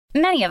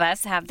Many of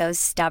us have those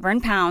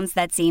stubborn pounds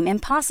that seem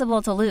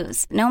impossible to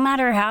lose, no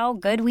matter how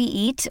good we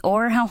eat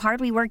or how hard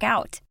we work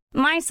out.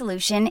 My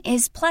solution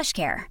is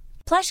PlushCare.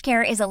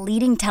 PlushCare is a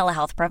leading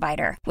telehealth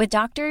provider with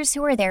doctors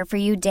who are there for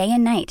you day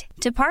and night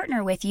to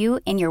partner with you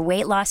in your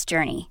weight loss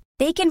journey.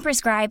 They can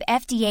prescribe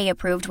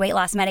FDA-approved weight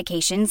loss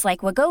medications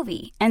like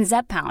Wegovy and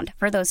Zepbound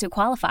for those who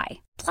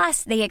qualify.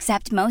 Plus, they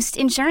accept most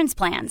insurance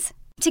plans.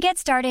 To get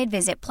started,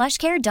 visit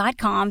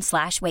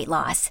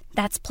plushcare.com/weightloss.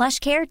 That's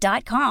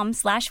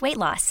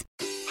plushcare.com/weightloss.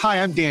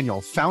 Hi, I'm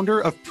Daniel, founder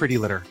of Pretty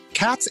Litter.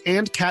 Cats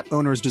and cat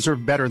owners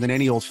deserve better than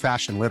any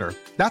old-fashioned litter.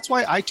 That's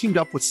why I teamed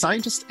up with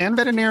scientists and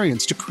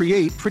veterinarians to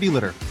create Pretty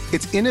Litter.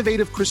 Its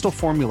innovative crystal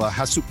formula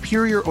has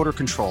superior odor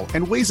control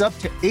and weighs up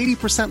to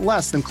 80%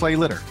 less than clay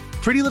litter.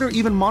 Pretty Litter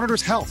even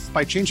monitors health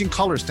by changing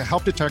colors to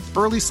help detect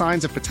early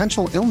signs of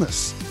potential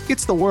illness.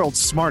 It's the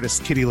world's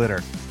smartest kitty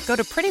litter. Go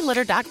to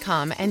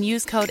prettylitter.com and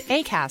use code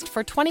ACAST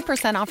for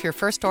 20% off your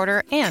first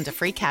order and a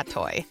free cat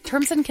toy.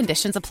 Terms and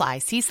conditions apply.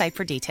 See site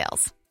for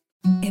details.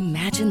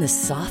 Imagine the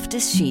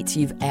softest sheets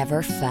you've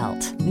ever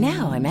felt.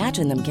 Now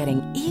imagine them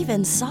getting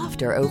even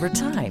softer over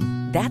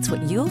time. That's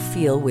what you'll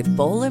feel with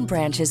Boll &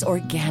 Branch's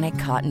organic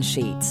cotton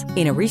sheets.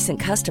 In a recent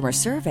customer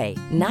survey,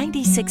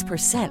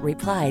 96%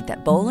 replied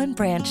that Boll &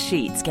 Branch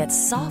sheets get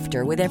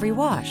softer with every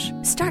wash.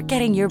 Start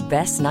getting your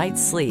best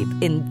night's sleep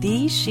in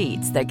these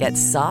sheets that get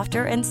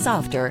softer and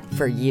softer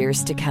for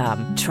years to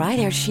come. Try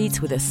their sheets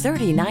with a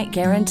 30-night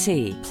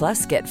guarantee.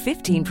 Plus, get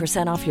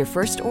 15% off your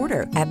first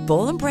order at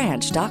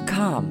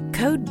bollandbranch.com.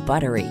 Code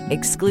BUTTERY.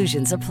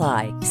 Exclusions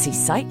apply. See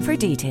site for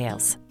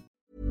details.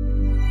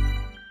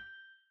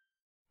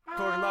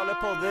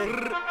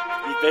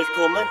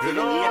 Velkommen til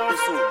en ny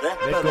episode.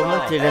 Velkommen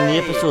til en ny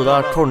episode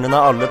av Tårnen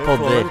av alle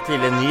podder. Velkommen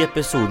til en ny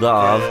episode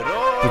av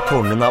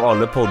Tårnen av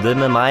alle podder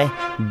med meg,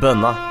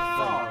 Bønna.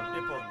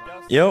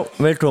 Jo,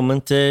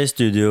 velkommen til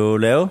studio,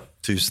 Leo.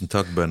 Tusen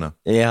takk, Bønna.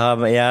 Jeg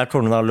er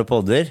Tårnen av alle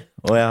podder,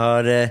 og jeg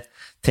har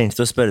tenkt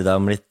å spørre deg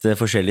om litt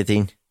forskjellige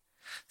ting.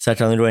 Så jeg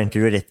kan jo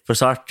egentlig rett på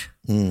start.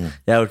 Jeg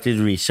har gjort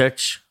litt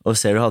research, og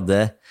ser du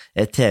hadde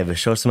et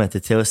TV-show som heter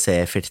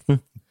THC-effekten.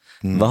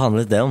 Hva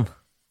handlet det om?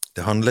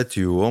 Det handlet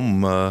jo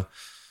om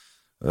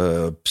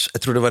jeg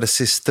tror det var det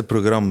siste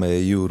programmet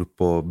jeg gjorde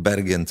på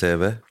Bergen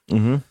TV,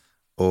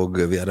 og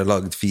vi hadde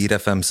laget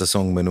 4-5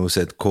 sesonger med noe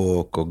som het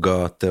Kåk og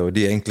Gate, og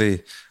de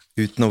egentlig,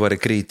 uten å være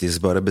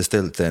kritisk, bare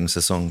bestilte en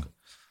sesong.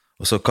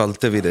 Og så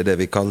kalte vi det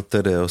vi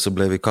kalte det, og så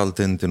ble vi kalt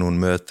inn til noen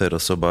møter,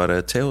 og så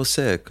bare,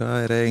 THC,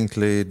 hva det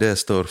egentlig det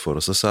står for?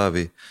 Og så sa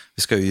vi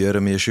skal jo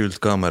gjøre mye skjult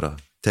kamera.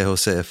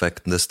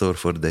 THC-effekten, det står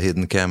for The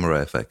Hidden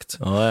Camera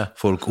Effect. Ja.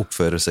 Folk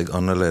oppfører seg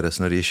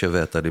annerledes når de ikke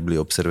vet at de blir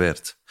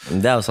observert.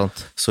 Det er jo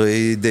sant. Så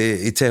i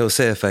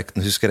THC-effekten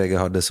husker jeg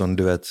hadde sånn,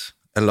 du vet,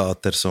 jeg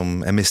later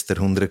som jeg mister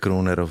 100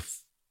 kroner og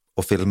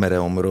filmer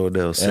det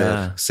området og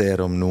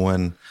ser om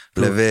noen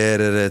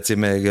leverer det til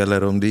meg,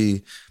 eller om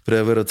de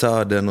prøver å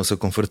ta den, og så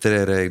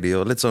konfronterer jeg de,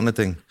 og litt sånne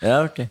ting.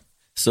 Ja, ok.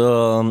 Så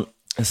var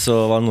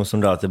det noen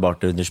som la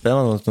tilbake under spenn,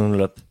 og noen som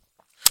løp?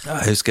 Ja,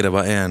 jeg husker det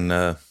var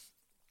en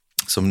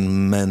som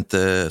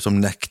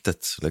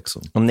nektet,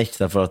 liksom. Han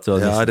nektet for at du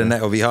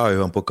hadde og vi har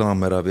jo han på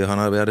kamera, vi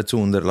hadde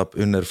 200-lapp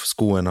under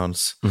skoen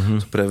hans,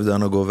 så prøvde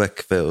han å gå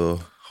vekk ved å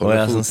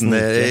holde foten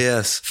ned.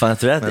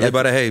 Men vi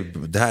bare, hei,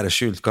 det her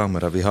skjult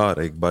kamera vi har,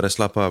 jeg bare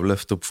slapp av,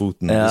 løft opp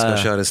foten, vi skal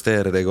ikke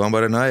arrestere deg, og han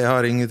bare, nei, jeg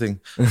har ingenting,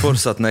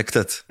 fortsatt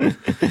nektet.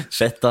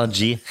 Fett da,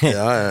 G.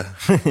 Ja.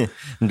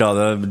 Da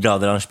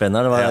dere han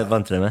spennet, eller hva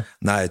vant dere med?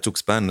 Nei, jeg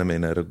tok spennene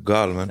mine, er du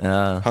gal, men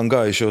han ga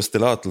ikke oss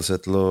tillatelse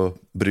til å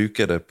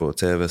bruke det på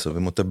TV, så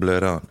vi måtte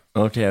bløre han.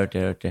 Ok.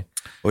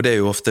 Og det er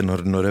jo ofte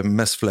når det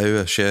mest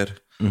flaue skjer,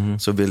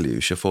 så vil jo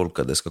ikke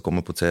folk at det skal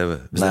komme på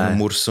TV. Hvis det er en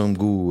morsom,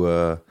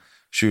 god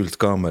skjult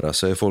kamera,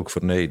 så er folk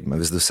fornøyd, men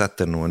hvis du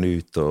setter noen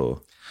ut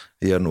og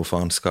gjør noe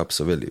faenskap,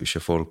 så vil jo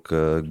ikke folk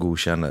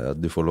godkjenne at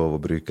du får lov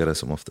å bruke det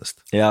som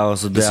oftest. Ja,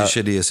 altså hvis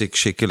ikke de er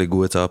skikkelig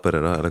gode tapere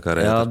da, eller hva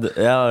det heter.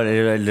 Ja,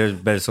 eller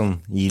bare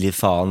sånn, gi litt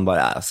faen,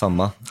 bare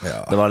samme.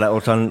 Det var det,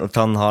 og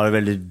han har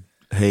veldig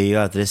høy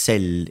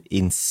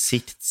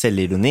selvinnsikt,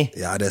 selvironi.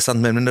 Ja, det er sant,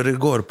 men når det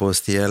går på å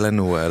stjele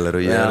noe, eller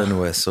å gjøre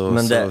noe, så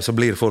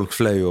blir folk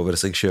flau over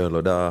seg selv,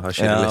 og da har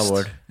ikke det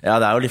lyst. Ja,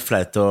 det er jo litt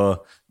flaut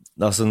å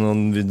altså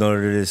når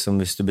du liksom,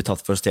 hvis du blir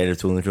tatt for å stjele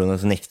 200 kroner,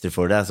 så nekter du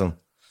for det, sånn,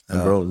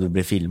 bro, du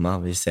blir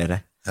filmet, vi ser det.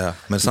 Ja,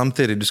 men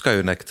samtidig, du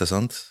skal jo nekte,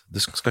 sant?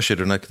 Skal ikke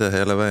du nekte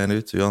hele veien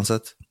ut,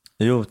 uansett?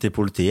 Jo, til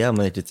politiet,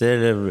 men ikke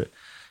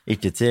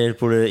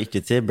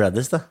til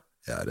Bradders, da.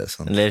 Ja, det er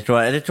sant. Eller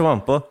tror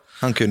han på.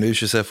 Han kunne jo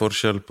ikke se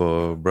forskjell på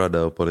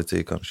Bradder og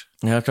politi, kanskje.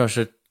 Ja,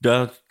 kanskje.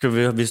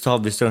 Hvis du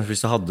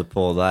hadde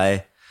på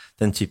deg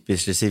den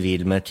typiske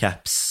sivil med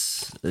caps,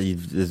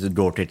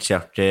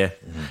 Gore-Tex-jakke,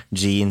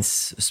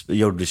 jeans,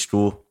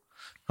 jordesko,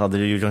 hadde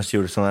du kanskje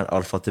gjort sånn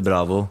Alfa til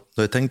Bravo.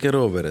 Når jeg tenker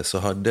over det,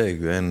 så hadde jeg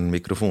jo en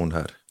mikrofon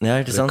her. Ja,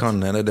 ikke sant? Det kan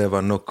hende det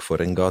var nok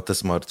for en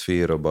gatesmart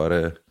fyr å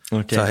bare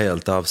ta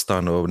helt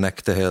avstand og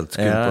nekte helt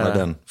kun på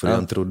den, fordi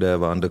han trodde det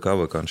var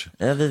undercover, kanskje.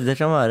 Ja, det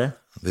kan være.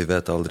 Vi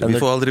vet aldri.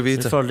 Vi får aldri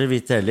vite. Vi får aldri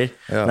vite heller.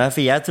 Ja. Nei,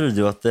 for jeg trodde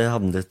jo at det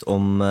handlet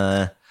om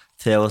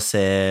til å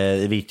se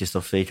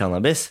virkestoffer I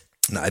cannabis?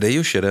 Nei, det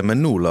gjør ikke det,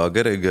 men nå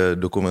lager jeg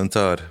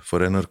dokumentar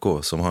for NRK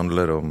som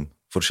handler om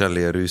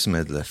forskjellige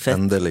rusmidler. Fett.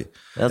 Endelig.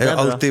 Ja, jeg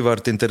har alltid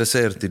vært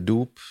interessert I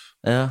dop,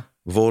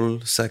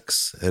 vold,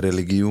 sex,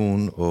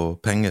 religion og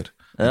penger.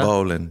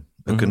 Bowling,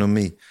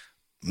 økonomi.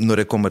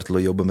 Når jeg kommer til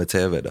å jobbe med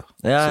TV da.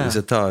 Så hvis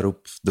jeg tar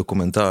opp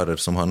dokumentarer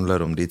som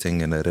handler om de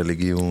tingene,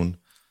 religion,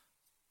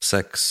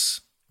 sex,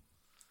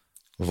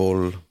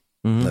 vold,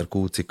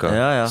 narkotika,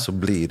 så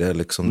blir det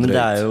liksom drøyt. Men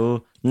det jo,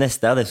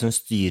 neste det som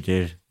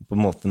styrer på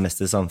en måte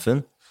mest I samfunn.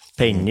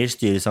 Penger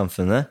styrer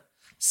samfunnet.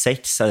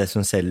 Sex det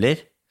som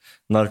selger.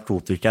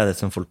 Narkotika det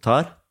som folk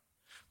tar.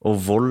 Og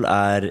vold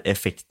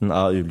effekten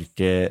av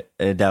ulike,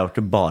 det jo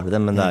ikke bare det,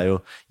 men det jo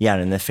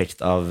gjerne en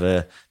effekt av,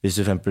 hvis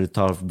du for eksempel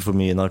tar for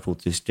mye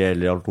narkotiske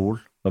eller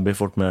alkohol, da blir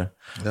folk mer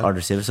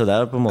aggressive, så det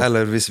på en måte...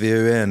 Eller hvis vi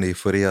uenige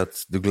fordi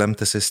at du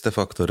glemte siste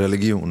faktor,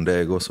 religion,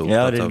 det jeg også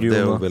opptatt av,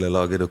 det å ville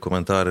lage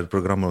dokumentarer,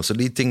 programmer, så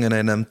de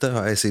tingene jeg nevnte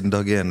har jeg siden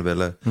dag 1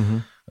 ville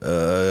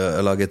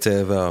lage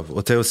TV av,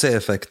 og til å se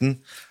effekten,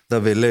 da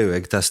ville jo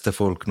jeg teste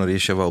folk når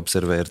de ikke var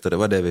observert, og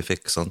det var det vi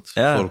fikk, sant?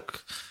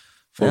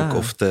 Folk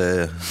ofte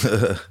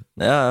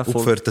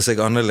oppførte seg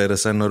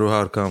annerledes enn når du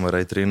har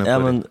kamera I trynet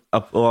på men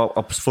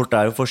folk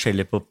jo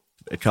forskjellig på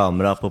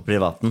kamera på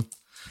privaten.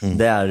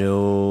 Det jo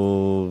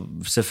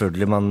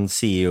selvfølgelig, man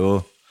sier jo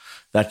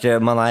det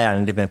man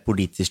gjerne litt mer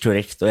politisk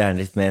korrekt og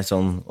gjerne litt mer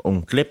sånn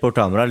ordentlig på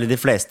kamera, eller de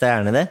fleste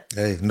gjerne det.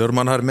 Når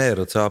man har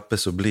mer å tape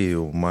så blir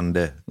jo man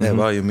det. Jeg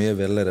var jo mye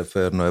vellere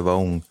før når jeg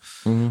var ung,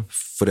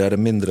 for jeg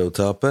hadde mindre å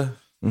tape.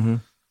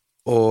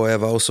 Og jeg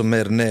var også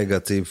mer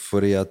negativ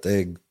fordi at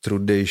jeg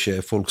trodde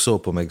ikke folk så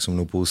på meg som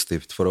noe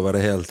positivt, for å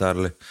være helt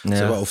ærlig. Så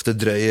jeg var ofte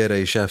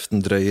drøyere I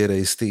kjeften, drøyere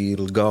I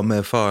stil, ga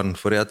meg faen,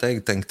 fordi at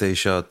jeg tenkte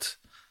ikke at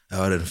jeg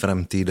har en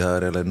fremtid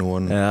her, eller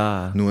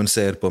noen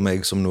ser på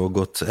meg som noe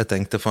godt. Jeg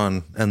tenkte faen,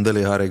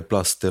 endelig har jeg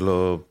plass til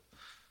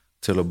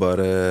å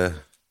bare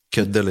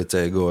kødde litt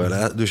jeg går,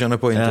 eller du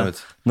skjønner pointet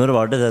mitt. Når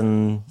var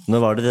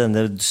det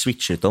den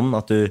switchet om,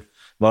 at du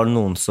var det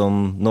noen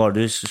som, nå har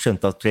du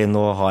skjønt at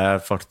nå har jeg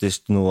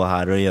faktisk noe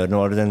her å gjøre,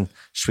 nå var det den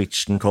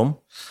switchen kom?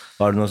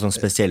 Var det noe sånn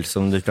spesielt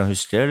som du kan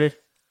huske, eller?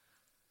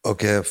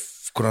 Ok,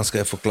 hvordan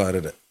skal jeg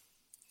forklare det?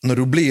 Når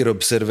du blir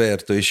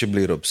observert og ikke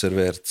blir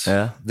observert,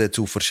 det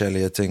 2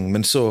 forskjellige ting,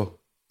 men så,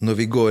 når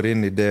vi går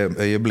inn I det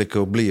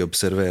øyeblikket å bli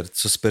observert,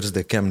 så spørs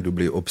det hvem du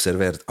blir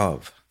observert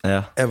av.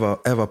 Jeg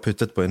var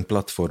puttet på en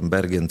plattform,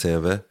 Bergen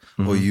TV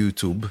og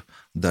YouTube,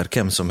 der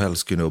hvem som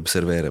helst kunne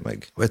observere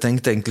meg. Og jeg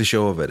tenkte egentlig ikke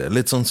over det.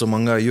 Litt sånn som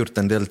mange har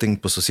gjort en del ting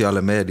på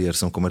sosiale medier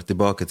som kommer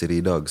tilbake til det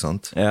I dag,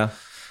 sant?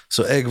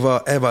 Så jeg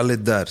var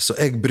litt der. Så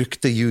jeg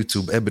brukte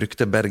YouTube, jeg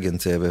brukte Bergen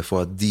TV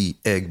for at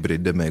jeg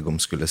brydde meg om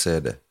skulle se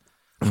det.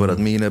 For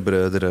at mine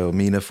brødre og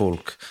mine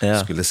folk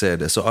skulle se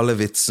det. Så alle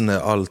vitsene,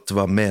 alt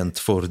var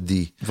ment for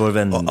de. For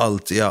vennen. Og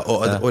alt,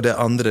 og det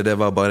andre, det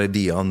var bare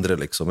de andre,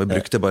 liksom. Jeg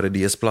brukte bare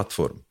deres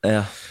plattform.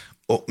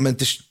 Men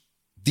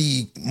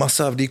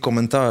masse av de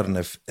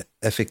kommentarene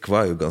jeg fikk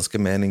var jo ganske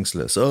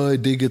meningsløse.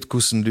 Jeg digget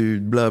hvordan du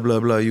bla bla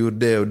bla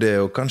gjorde det og det,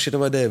 og kanskje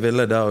det var det jeg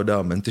ville da og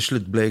da, men til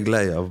slutt ble jeg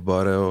lei av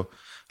bare å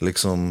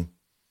liksom,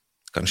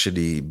 kanskje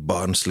de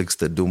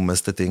barnsligste,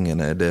 dummeste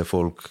tingene det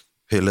folk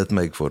hyllet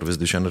meg for, hvis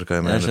du skjønner hva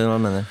jeg mener. Jeg skjønner hva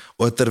jeg mener.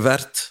 Og etter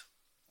hvert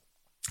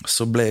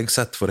så ble jeg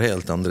sett for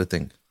helt andre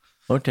ting.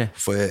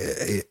 For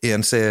I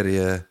en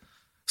serie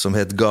som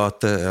het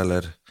Gate,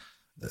 eller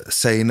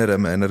senere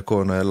med NRK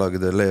når jeg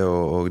lagde Leo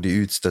og de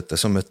utstøtte,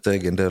 så møtte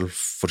jeg en del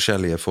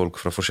forskjellige folk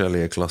fra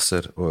forskjellige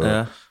klasser,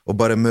 og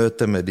bare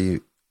møte med de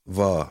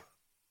var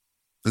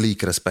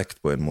lik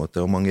respekt på en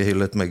måte, og mange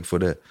hyllet meg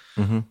for det.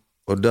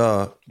 Og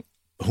da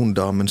hun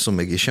damen som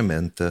jeg ikke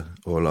mente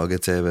å lage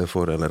TV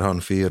for, eller han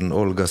fyren,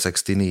 Olga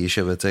 69,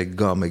 ikke vet jeg,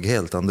 ga meg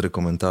helt andre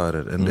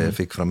kommentarer enn det jeg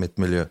fikk fra mitt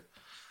miljø.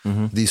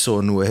 De så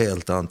noe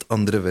helt annet,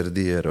 andre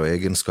verdier og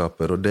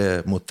egenskaper, og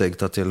det måtte jeg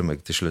ta til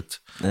meg til slutt.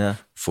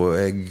 For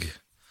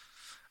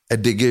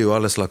jeg digger jo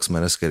alle slags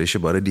mennesker,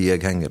 ikke bare de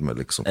jeg henger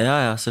med, liksom.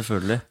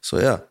 Selvfølgelig.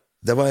 Så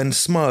det var en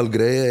smal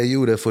greie jeg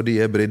gjorde fordi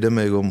jeg brydde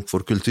meg om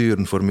for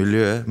kulturen, for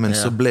miljøet, men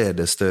så ble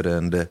det større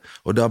enn det.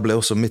 Og da ble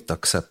også mitt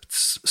aksept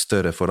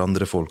større for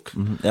andre folk.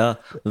 Jeg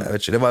vet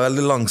ikke, det var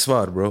veldig lang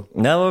svar, bro.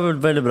 Det var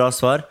et veldig bra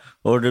svar.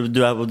 Og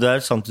du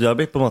sant, du har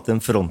blitt på en måte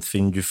en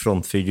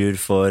frontfigur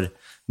for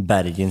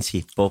Bergens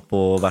hiphop,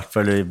 og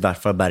I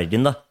hvert fall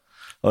Bergen, da.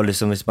 Og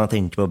liksom, hvis man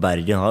tenker på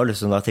Bergen,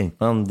 liksom, da tenker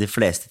man, de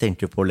fleste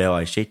tenker på Leo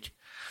Ajkic.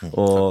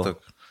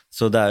 Takk.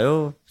 Så det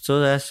jo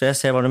så jeg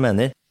ser hva du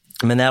mener,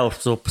 men jeg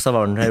også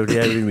observant, jeg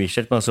gjorde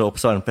research, men også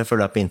observant på, jeg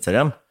følger deg på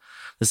Instagram,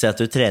 så ser jeg at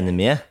du trener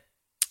mye.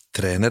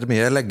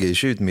 Jeg legger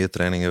ikke ut mye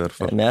trening I hvert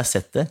fall. Men jeg har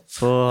sett det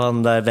på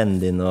han der vennen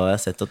din, og jeg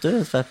har sett at du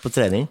på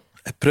trening.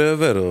 Jeg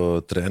prøver å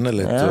trene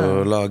litt,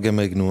 og lage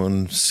meg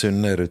noen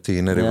sunne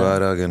rutiner I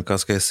hverdagen, hva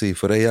skal jeg si,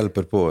 for jeg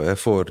hjelper på, jeg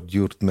får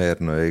gjort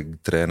mer når jeg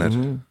trener.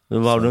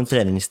 Har du noen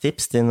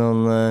treningstips til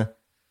noen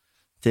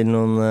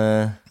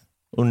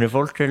unge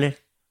folk, eller?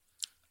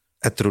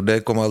 Jeg trodde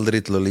jeg kom aldri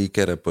til å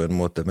like det på en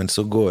måte, men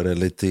så går det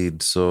litt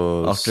tid,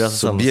 så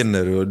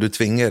begynner du, og du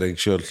tvinger deg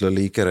selv til å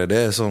like det.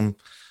 Det som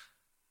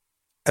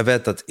jeg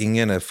vet at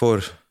ingen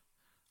for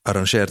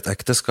arrangert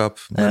ekteskap,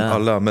 men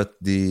alle har møtt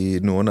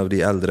noen av de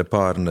eldre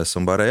parene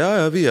som bare,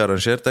 ja, vi har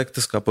arrangert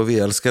ekteskap, og vi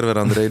elsker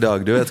hverandre i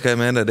dag. Du vet hva jeg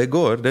mener? Det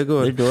går.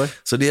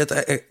 Så det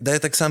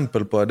et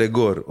eksempel på at det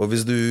går, og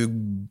hvis du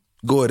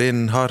går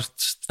inn hardt,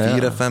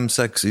 4, 5,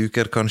 6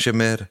 uker, kanskje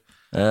mer,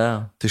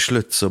 til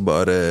slutt så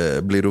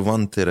bare blir du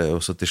vant til det, og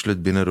så til slutt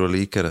begynner du å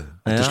like det.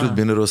 Og til slutt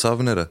begynner du å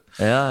savne det.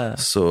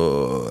 Så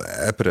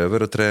jeg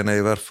prøver å trene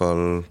i hvert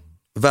fall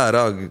hver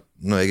dag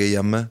når jeg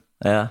hjemme,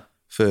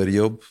 før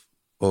jobb,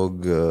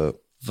 og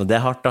for det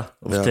hardt da,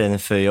 å trene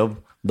før jobb.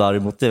 Da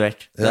du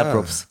motivert, det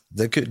props.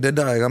 Det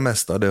da jeg har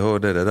mest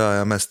ADHD, det da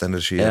jeg har mest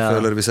energi. Jeg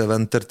føler hvis jeg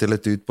venter til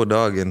litt ut på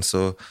dagen,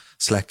 så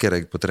slekker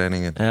jeg på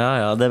treningen.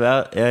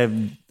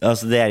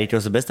 Altså det ikke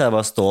også best, det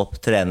bare stå opp,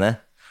 trene,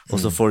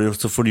 og så får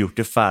du gjort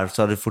det ferdig,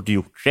 så har du fått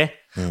gjort det,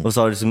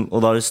 og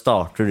da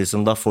starter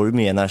liksom, da får du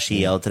mye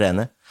energi av å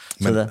trene.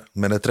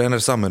 Men jeg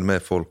trener sammen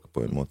med folk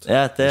på en måte.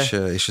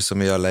 Ikke så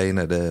mye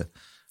alene,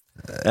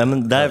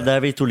 men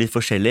der vi to litt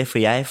forskjellige, for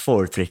jeg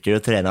foretrekker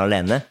å trene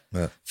alene.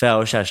 For jeg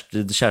og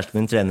kjæresten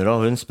min trener også,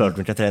 og hun spør om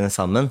vi kan trene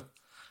sammen.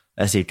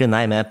 Jeg sier ikke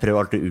nei, men jeg prøver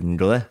alltid å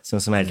unngå det,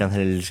 sånn som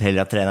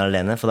heller trene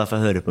alene, for da får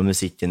jeg høre på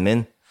musikken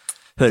min,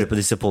 høre på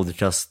disse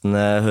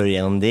podcastene, høre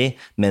gjennom de,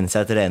 mens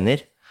jeg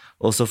trener.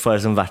 Og så får jeg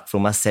liksom vært for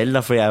meg selv,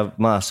 da, for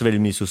man så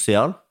veldig mye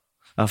sosial.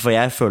 For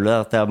jeg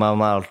føler at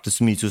man alltid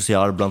så mye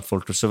sosial blant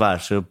folk, og så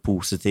være så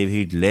positiv,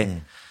 hyggelig.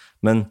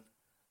 Men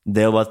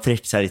det å bare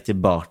trekke seg litt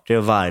tilbake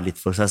og være litt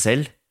for seg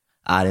selv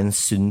en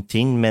sunn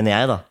ting, mener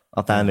jeg da.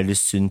 At det en veldig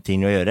sunn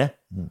ting å gjøre.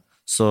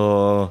 Så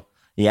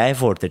jeg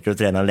foretrekker å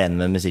trene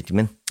alene med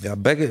musikken min. Ja,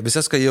 hvis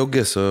jeg skal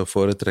jogge, så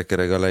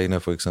foretrekker jeg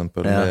alene, for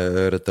eksempel,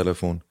 med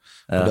øretelefon.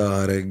 Og da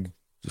har jeg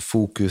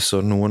fokus,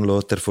 og noen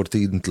låter får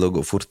tiden til å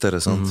gå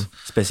fortere, sant?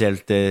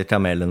 Spesielt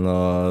Kamelen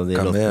og de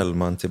Kamel,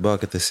 man,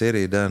 tilbake til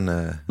Siri, den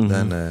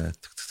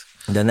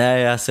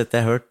jeg har sett,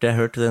 jeg har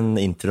hørt den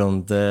introen,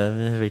 det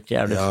virker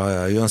jævlig.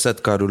 Ja, uansett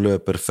hva du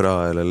løper fra,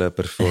 eller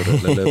løper for,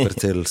 eller løper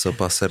til, så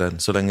passer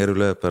den, så lenge du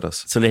løper,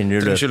 altså. Så lenge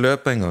du løper. Ikke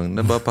løpe en gang,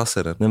 den bare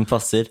passer den. Den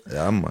passer.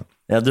 Ja, man.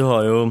 Ja, du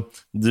er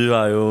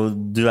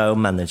jo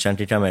manageren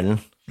til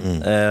Kamelen,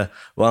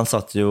 og han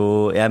satt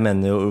jo, jeg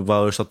mener jo,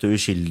 var jo satt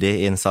uskyldig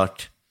i en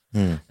start.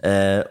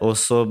 Og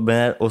så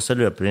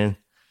løper han,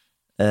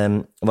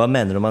 hva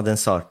mener du om den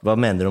start? Hva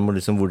mener du om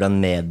liksom, hvordan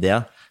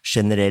media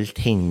generelt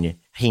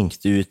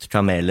hengte ut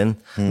Kamelen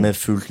med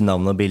fullt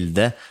navn og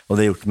bilde, og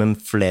det gjort med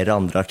flere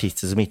andre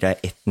artister som ikke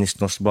etnisk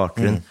norsk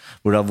bakgrunn.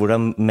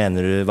 Hvordan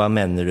mener du at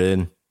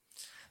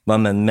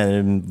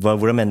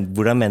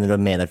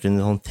media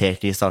kunne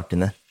håndtert de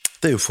startene?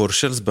 Det jo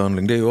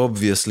forskjellsbehandling, det jo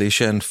obviously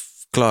ikke en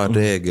klar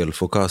regel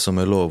for hva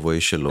som lov og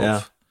ikke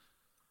lov.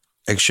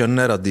 Jeg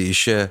skjønner at de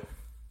ikke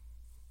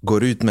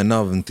går ut med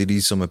navn til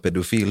de som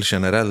pedofil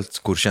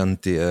generelt, hvor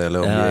kjent de eller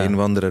om de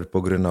innvandrere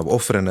på grunn av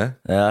offrene,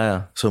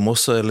 som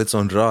også litt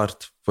sånn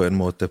rart på en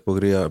måte, på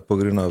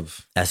grunn av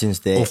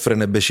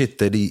offrene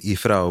beskytter de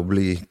ifra å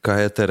bli,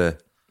 hva heter det?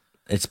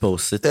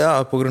 Exposed. Ja,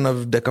 på grunn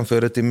av det kan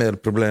føre til mer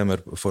problemer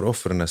for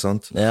offrene,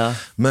 sant?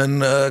 Men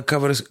hva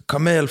var det?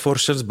 Kamel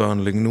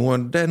forskjellsbehandling,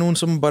 det noen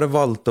som bare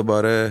valgte å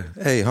bare,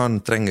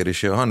 han trenger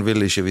ikke, og han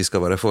vil ikke vi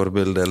skal være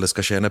forbilde eller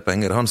skal tjene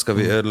penger, han skal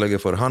vi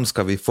ødelegge for, han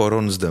skal vi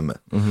forhåndsdømme.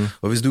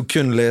 Og hvis du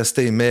kun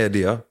leste i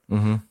media,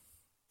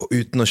 og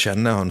uten å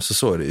kjenne han,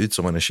 så det ut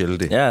som han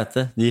skyldig.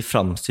 De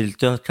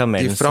framstilte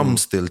Kamelen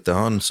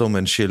han som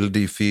en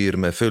skyldig fyr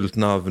med fullt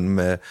navn,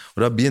 og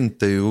da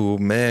begynte jo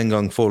med en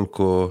gang folk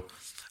å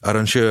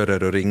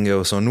arrangører og ringe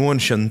og sånn. Noen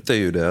skjønte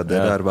jo det, at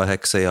det der var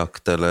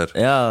heksejakt, eller?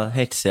 Ja,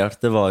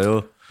 heksejakt, det var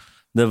jo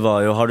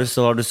har du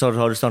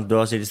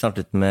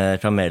snakket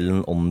med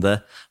Kamelen om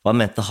det? Hva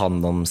mente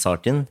han om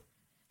saken?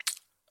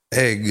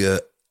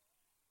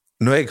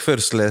 Når jeg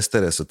først leste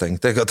det, så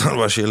tenkte jeg at han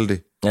var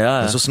skyldig.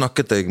 Men så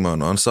snakket jeg med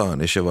han, og han sa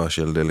han ikke var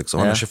skyldig,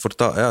 liksom. Han har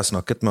ikke jeg har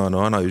snakket med han,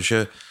 og han har jo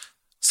ikke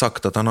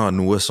sagt at han har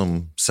noe som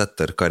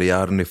setter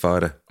karrieren i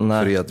fare.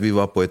 Fordi at vi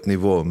var på et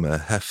nivå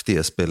med heftige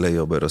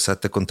spillejobber og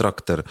setter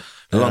kontrakter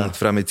langt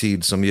frem i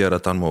tid som gjør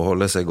at han må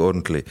holde seg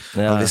ordentlig.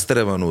 Han visste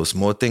det var noe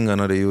småting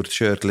han hadde gjort,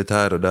 kjørt litt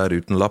her og der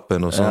uten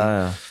lappen og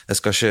sånn. Jeg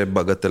skal ikke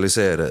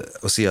bagatellisere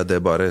og si at det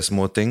bare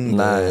småting.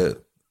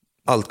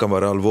 Alt kan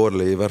være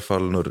alvorlig, i hvert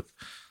fall når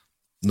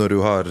du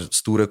har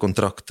store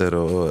kontrakter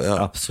og,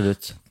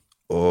 absolutt.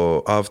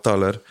 Og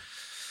avtaler.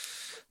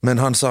 Men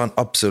han sa han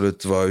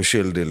absolutt var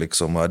uskyldig,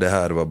 liksom, og det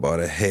her var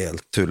bare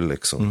helt tull,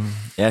 liksom.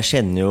 Jeg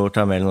kjenner jo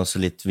Kamelen også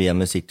litt via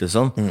musikk og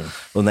sånn,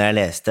 og når jeg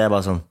leste, jeg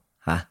bare sånn,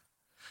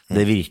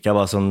 det virket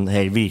bare sånn,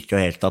 virket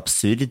helt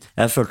absurd.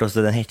 Jeg følte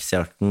også at den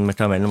heksejakten med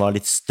Kamelen var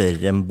litt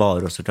større enn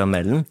bare også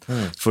Kamelen,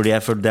 fordi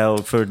jeg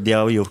følte de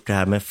har gjort det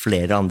her med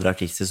flere andre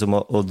artister,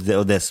 og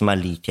det som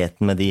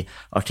likheten med de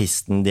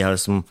artistene de har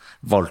som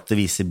valgt å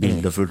vise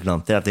bilder og fullt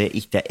navn til, at det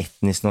ikke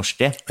etnisk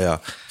norske. Ja,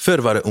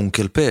 før var det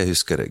Onkel P,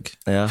 husker jeg.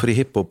 Fordi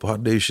hiphop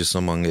hadde jo ikke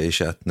så mange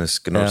ikke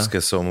etnisk norske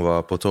som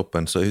var på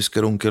toppen, så jeg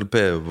husker Onkel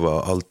P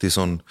var alltid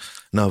sånn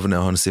navnet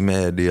hans i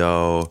media,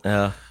 og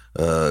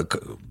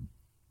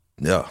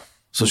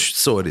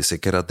så de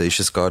sikkert at det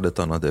ikke skadet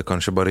han, at det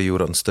kanskje bare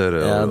gjorde han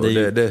større, og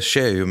det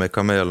skjer jo med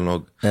Kamelen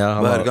også.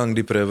 Hver gang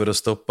de prøver å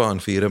stoppe han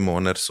 4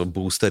 måneder, så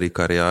booster de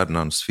karrieren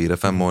hans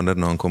 4-5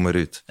 måneder når han kommer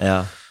ut.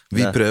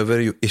 Vi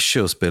prøver jo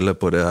ikke å spille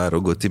på det her,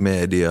 og gå til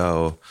media,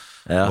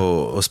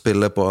 og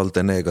spille på alt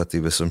det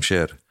negative som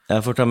skjer.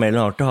 For Kamelen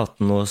har ikke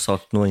hatt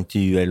sagt noe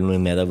intervju eller noe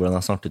i media hvor han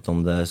har snakket om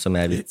det som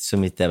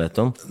vidt jeg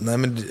vet om. Nei,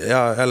 men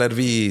eller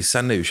vi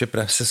sender jo ikke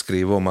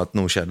presseskriv om at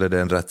nå skjedde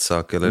det en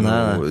rettssak eller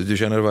noe, du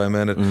skjønner hva jeg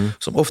mener.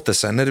 Som ofte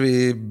sender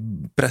vi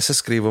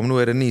presseskriv om nå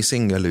det ny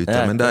single ute,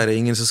 men der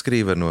ingen som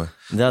skriver noe.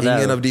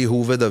 Ingen av de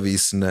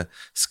hovedavisene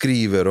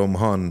skriver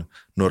om han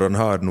når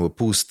han har noe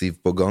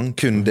positivt på gang,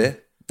 kun det.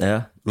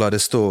 La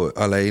det stå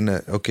alene.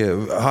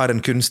 Har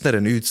en kunstner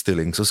en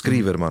utstilling, så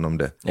skriver man om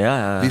det.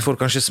 Vi får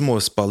kanskje små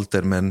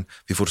spalter, men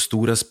vi får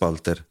store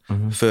spalter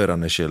før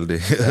han skyldig.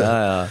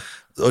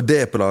 Og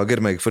det plager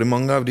meg, for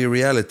mange av de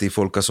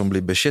reality-folka som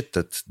blir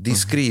beskyttet, de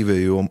skriver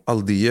jo om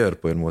alt de gjør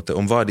på en måte,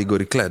 om hva de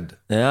går i kledd,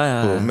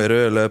 med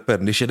røde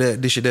løper. Det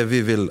er ikke det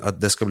vi vil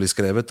at det skal bli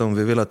skrevet om,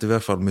 vi vil at i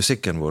hvert fall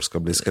musikken vår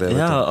skal bli skrevet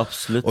om.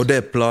 Absolutt. Og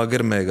det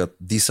plager meg at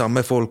de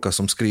samme folka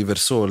som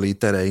skriver så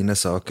lite rene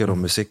saker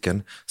om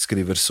musikken,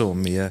 skriver så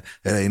mye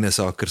rene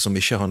saker som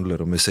ikke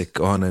handler om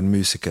musikk, og han en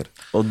musiker.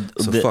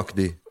 Så fuck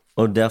de.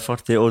 Og det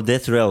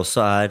tror jeg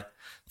også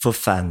for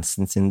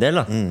fansen sin del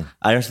da,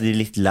 kanskje de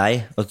litt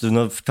lei at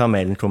når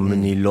Kamelen kommer med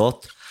en ny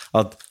låt,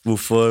 at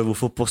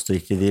hvorfor poster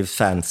ikke de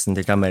fansen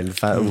til Kamelen,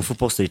 hvorfor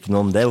poster ikke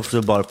noe om det,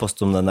 hvorfor bare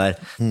poster om den der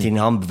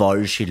tingen han var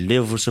uskyldig,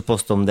 hvorfor så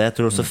poster om det. Jeg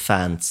tror også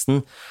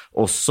fansen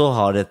også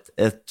har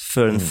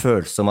en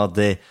følelse om at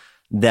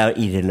det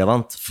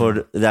irrelevant,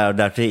 for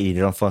det til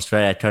irrelevant for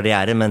hans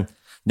karriere, men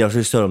det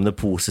så står om det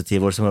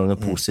positive, og om det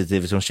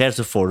positive som skjer,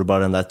 så får du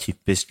bare den der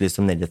typisk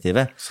liksom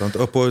negative.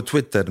 Og på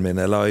Twitter min,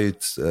 jeg la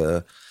ut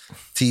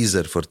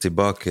teaser for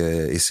Tilbake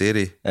i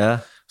Siri,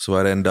 så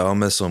var det en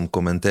dame som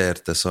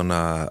kommenterte sånn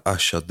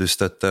at du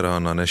støtter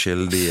han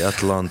skyldig i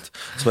et eller annet.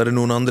 Så var det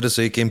noen andre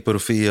som gikk inn på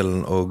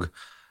profilen og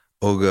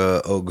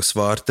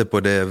svarte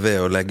på det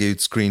ved å legge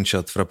ut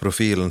screenshot fra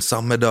profilen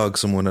samme dag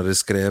som hun hadde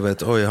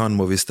skrevet oi, han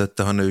må vi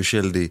støtte, han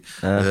uskyldig.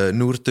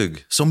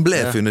 Northug, som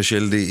ble funnet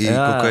skyldig i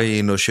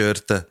kokain og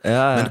kjørte.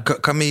 Men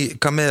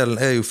Kamelen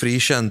jo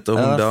frikjent,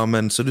 og hun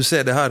damen, så du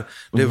ser det her,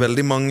 det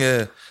veldig mange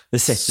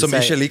som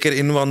ikke liker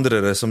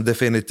innvandrere, som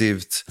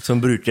definitivt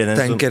som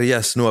tenker,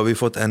 yes, nå har vi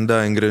fått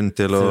enda en grunn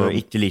til å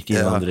ikke like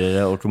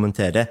innvandrere og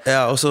kommentere.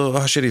 Og så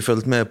har ikke de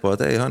følt med på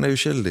at han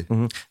uskyldig.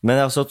 Men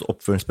altså et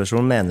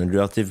oppføringsspørsmål, mener du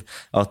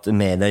at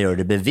media gjør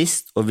det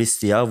bevisst, og hvis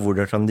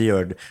hvordan kan de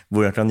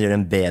gjøre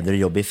en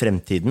bedre jobb i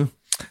fremtiden?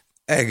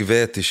 Jeg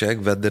vet ikke,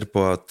 jeg vedder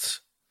på at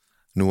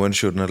noen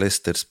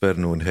journalister spør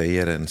noen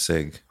høyere enn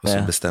seg, og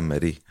så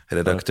bestemmer de,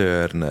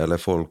 redaktørene eller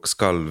folk,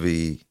 skal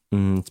vi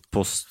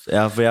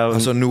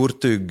altså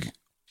Northug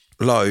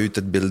la ut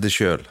et bilde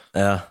selv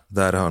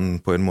der han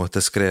på en måte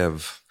skrev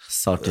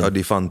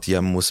de fant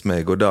hjemme hos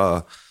meg, og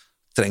da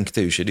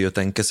trengte jo ikke de å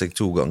tenke seg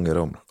 2 ganger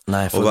om.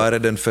 Å være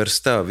den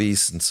første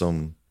avisen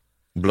som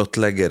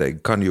blottlegger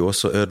deg, kan jo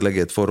også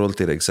ødelegge et forhold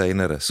til deg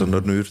senere. Så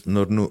når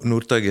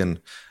Northuggen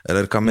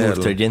eller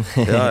Kamelen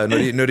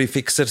når de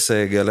fikser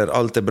seg, eller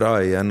alt bra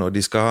igjen, og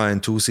de skal ha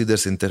en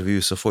 2-siders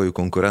intervju, så får jo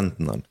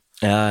konkurrenten han.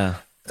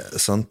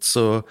 Sant?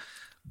 Så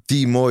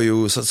de må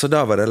jo, så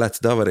da var det lett,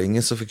 da var det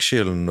ingen som fikk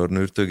skylden når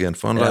Northuggen,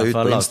 for han la ut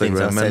på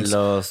Instagram,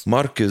 mens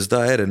Markus,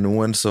 da det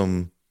noen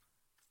som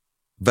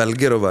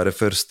velger å være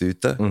først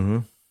ute,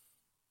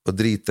 og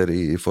driter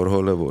i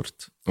forholdet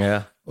vårt,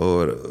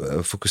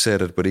 og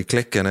fokuserer på de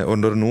klikkene,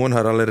 og når noen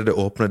har allerede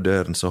åpnet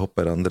døren, så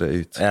hopper andre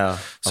ut.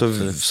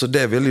 Så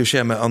det vil jo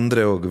skje med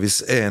andre også,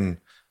 hvis en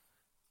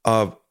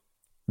av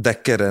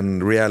dekker en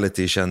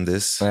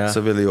reality-kjendis,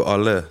 så vil jo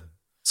alle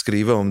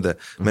skrive om det.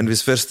 Men hvis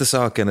første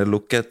saken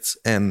lukket,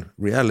 en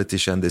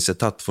reality-kjendis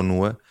tatt for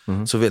noe,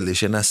 så vil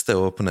ikke neste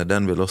åpne,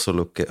 den vil også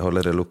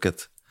holde det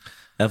lukket.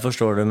 Jeg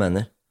forstår hva du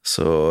mener.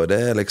 Så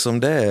det liksom,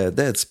 det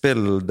et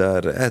spill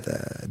der,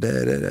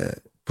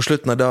 på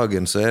slutten av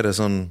dagen så det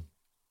sånn,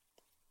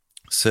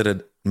 så det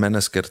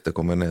mennesker det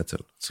kommer ned til,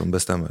 som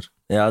bestemmer.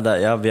 Vi har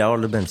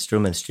alle mennesker,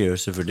 og mennesker gjør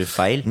selvfølgelig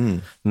feil,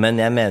 men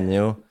jeg mener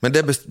jo... Men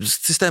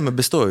systemet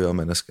består jo av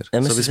mennesker.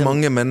 Så hvis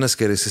mange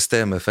mennesker i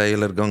systemet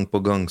feiler gang på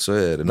gang, så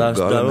det noe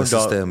galt med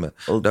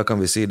systemet. Da kan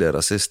vi si det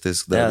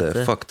rasistisk,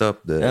 det fucked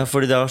up.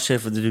 Fordi det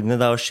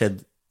har skjedd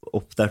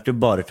oppdaget jo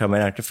bare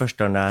Kamelen til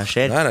første gang det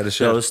skjer. Det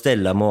skjer. Og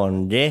Stella med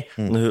Orndy,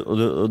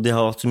 og de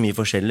har hatt så mye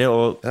forskjellig,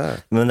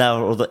 men det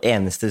det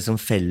eneste som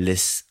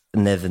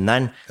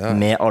fellesnevneren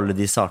med alle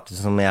de saker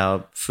som jeg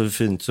har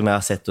funnet, som jeg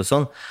har sett og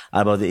sånn,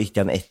 bare at det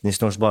ikke en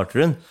etnisk norsk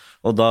bakgrunn.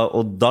 Og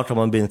da kan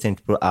man begynne å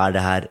tenke på,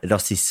 det her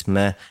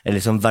rasisme, eller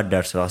liksom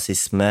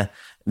hverdagsrasisme,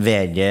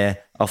 VG,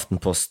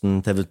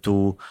 Aftenposten, TV 2,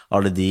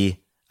 alle de,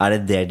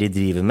 det de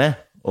driver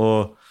med?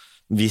 Og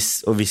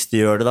hvis de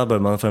gjør det, da bør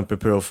man for eksempel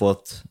prøve å få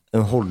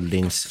en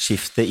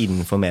holdningsskifte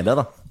innenfor media,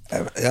 da.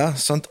 Ja,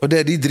 sant. Og det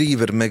de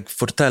driver med,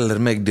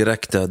 forteller meg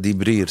direkte at de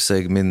bryr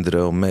seg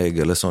mindre om meg,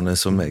 eller sånne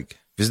som meg.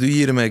 Hvis du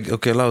gir meg,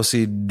 ok, la oss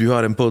si, du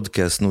har en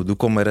podcast nå, du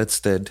kommer et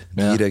sted,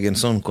 gir deg en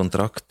sånn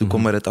kontrakt, du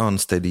kommer et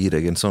annet sted, gir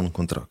deg en sånn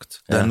kontrakt.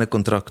 Denne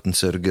kontrakten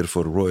sørger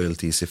for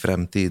royalties i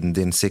fremtiden,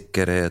 din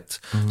sikkerhet,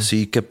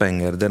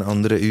 sykepenger, den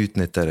andre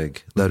utnytter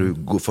deg, der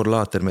du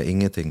forlater med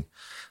ingenting.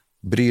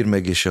 Bryr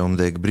meg ikke om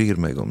deg, bryr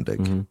meg om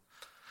deg.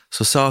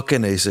 Så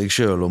sakene i seg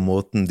selv og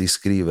måten de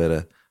skriver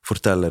det,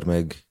 forteller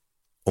meg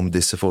om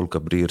disse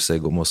folka bryr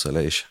seg om oss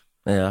eller ikke.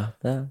 Ja,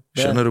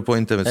 Skjønner du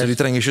pointet mitt? Så de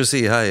trenger ikke å si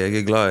hei,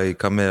 jeg glad i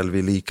Kamel,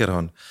 vi liker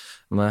han.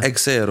 Jeg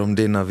ser om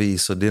din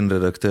avis og din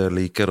redaktør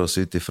liker oss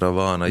utifra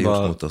hva han har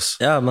gjort mot oss.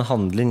 Ja, men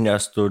handling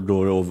står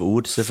dårlig over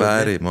ord,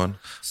 selvfølgelig. Ferdig, man.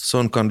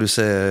 Sånn kan du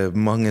se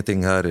mange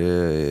ting her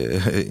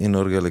i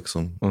Norge,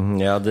 liksom.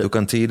 Du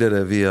kan tyde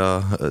det via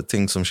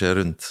ting som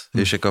skjer rundt,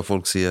 ikke hva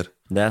folk sier.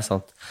 Det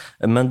sant.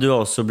 Men du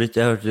har også blitt,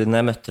 jeg hørte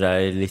når jeg møtte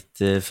deg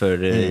litt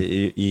før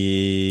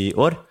i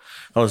år,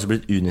 har også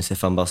blitt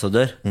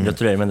UNICEF-ambassadør.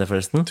 Gratulerer med det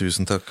forresten.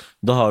 Tusen takk.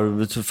 Da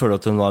føler du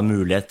at du nå har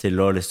mulighet til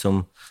å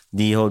liksom,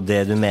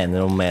 det du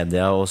mener om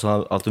media, og så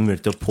at du har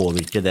mulighet til å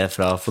påvirke det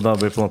fra, for da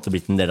har det på en måte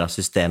blitt en del av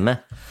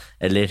systemet,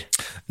 eller?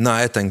 Nei,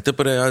 jeg tenkte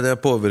på det, jeg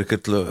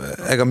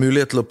har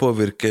mulighet til å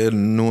påvirke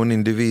noen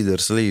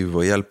individers liv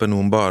og hjelpe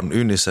noen barn.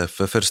 UNICEF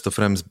først og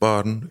fremst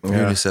barn.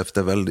 UNICEF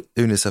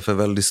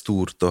veldig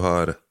stort og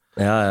har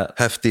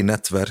heftig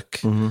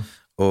nettverk.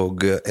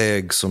 Og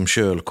jeg som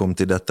selv kom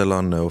til dette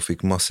landet og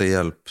fikk masse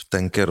hjelp,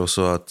 tenker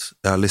også at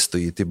jeg har lyst til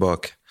å gi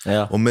tilbake.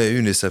 Og med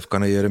UNICEF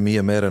kan jeg gjøre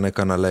mye mer enn jeg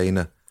kan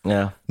alene.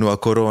 Nå har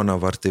korona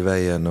vært i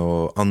veien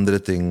og andre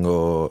ting,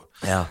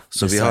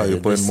 så vi har jo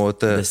på en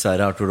måte...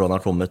 Dessverre har korona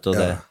kommet, og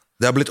det...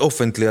 Det har blitt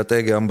offentlig at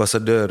jeg er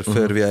ambassadør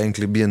før vi har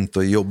egentlig begynt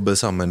å jobbe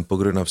sammen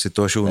på grunn av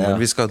situasjonen. Men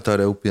vi skal ta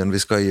det opp igjen,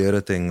 vi skal gjøre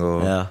ting.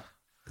 Og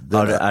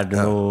er det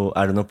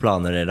noen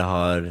planer dere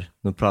har,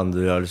 noen planer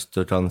du har lyst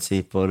til å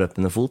si på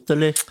løpende fot,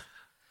 eller?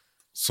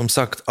 Som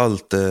sagt,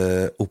 alt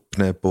opp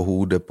ned på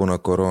hodet på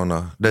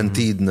korona. Den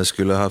tiden jeg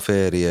skulle ha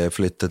ferie,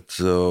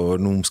 flyttet, og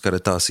nå skal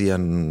det tas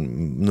igjen.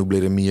 Nå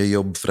blir det mye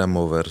jobb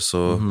fremover,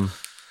 så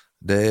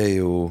det er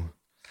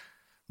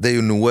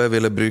jo noe jeg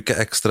ville bruke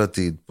ekstra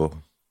tid på.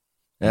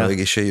 Når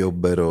jeg ikke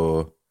jobber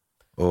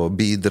og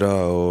bidra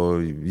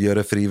og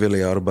gjøre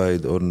frivillig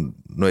arbeid, og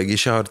når jeg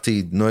ikke har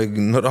tid,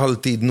 når all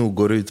tid nå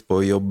går ut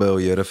på å jobbe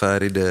og gjøre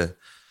ferdig det,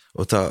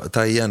 og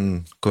ta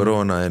igjen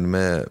koronaen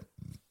med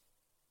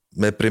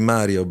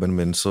primærjobben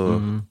min, så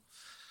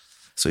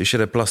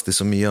ikke det er plass til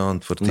så mye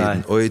annet for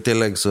tiden. Og i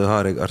tillegg så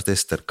har jeg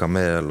artister,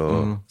 Kamel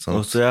og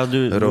sånt.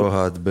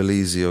 Rohat,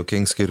 Belize og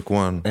Kings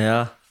Kirkwan.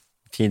 Ja,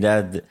 jeg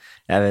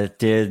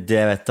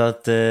vet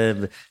at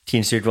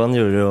Kings Kirkwan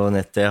gjorde jo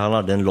nettet, han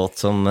hadde en låt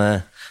som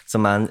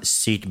en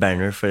sykt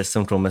banner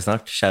som kommer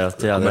snart.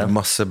 Det kommer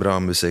masse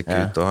bra musikk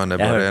ut, og han er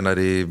bare en av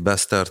de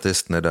beste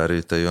artistene der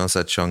ute,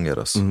 uansett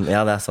sjanger.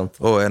 Ja, det er sant.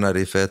 Og en av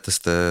de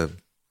feteste...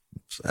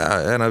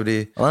 en av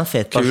de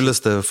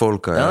kuleste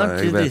folka jeg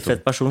vet om. Ja, en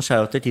fett person.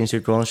 Shout til Kings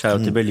Kirkwan,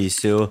 shout til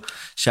Belize,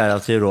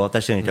 shout til Rohat.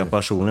 Jeg kjenner ikke han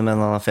personlig, men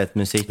han har fett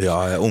musikk.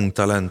 Ja, ung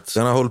talent.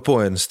 Han har holdt på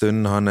en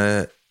stund, han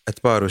er et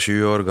par og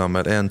 20 år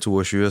gammel,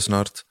 22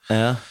 snart.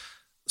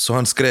 Så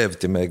han skrev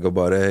til meg og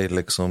bare,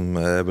 liksom,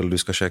 du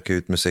skal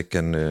sjekke ut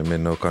musikken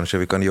min, og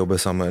kanskje vi kan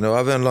jobbe sammen. Og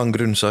av en lang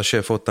grunn så har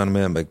jeg ikke fått han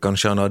med meg.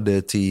 Kanskje han hadde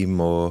et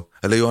team,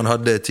 han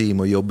hadde et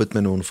team og jobbet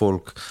med noen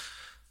folk,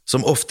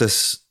 som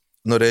oftest,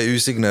 når det er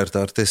usignerte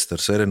artister,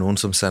 så er det noen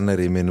som sender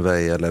i min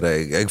vei, eller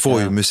jeg får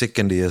jo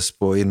musikken deres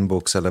på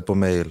inbox eller på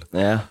mail,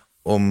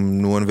 om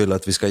noen vil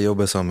at vi skal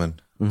jobbe sammen.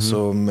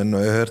 Men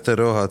når jeg hørte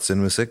Rohat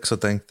sin musikk, så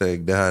tenkte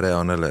jeg, det her er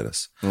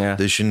annerledes.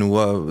 Det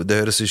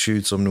høres ikke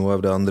ut som noe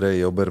av det andre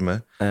jeg jobber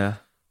med,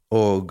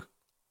 og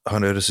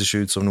han høres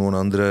ikke ut som noen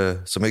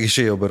andre som jeg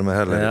ikke jobber med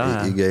heller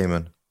i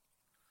gamen.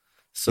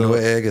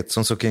 Noe eget,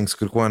 sånn som Kings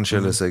Kirkwan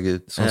skiller seg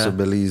ut, sånn som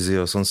Belize,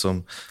 og sånn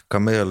som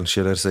Kamelen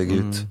skiller seg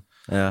ut.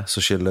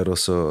 Så skiller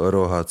også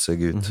Rohat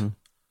seg ut.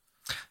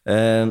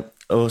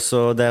 Og så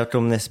det er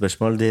om neste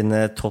spørsmål,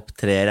 dine topp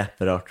 3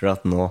 rapperarter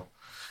at nå.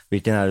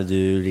 Hvilken er det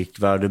du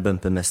liker? Hva er det du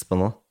bumper mest på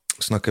nå?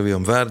 Snakker vi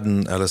om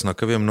verden, eller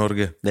snakker vi om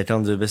Norge? Det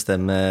kan du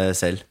bestemme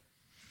selv.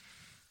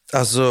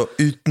 Altså,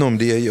 utenom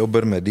de jeg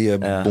jobber med, de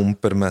jeg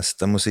bumper mest.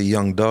 Jeg må si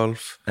Young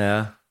Dolph.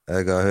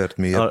 Jeg har hørt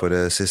mye på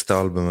det siste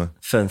albumet.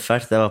 Fun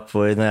fact, jeg var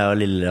på, når jeg og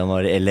Lilleland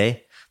var i LA,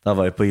 da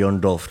var jeg på Young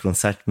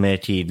Dolph-konsert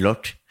med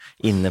Tidlort,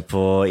 inne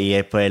på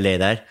LA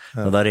der,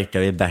 og da røyte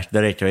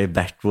vi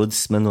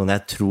Backwoods med noen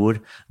jeg tror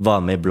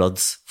var med i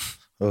Bloods.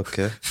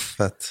 Ok,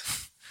 fett.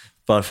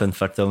 Bare fun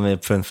fact,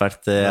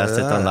 jeg har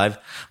sett han live.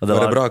 Og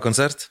var det bra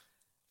konsert?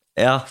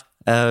 Ja,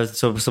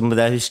 som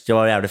det jeg husker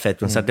var en jævlig fett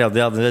konsert. De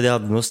hadde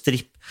noen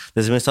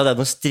det som jeg sa, det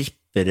hadde noen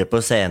strippere på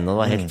scenen,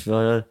 og det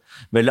var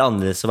veldig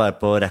annerledes å være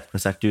på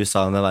rappkonsert i USA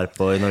enn å være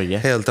på i Norge.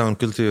 Helt annen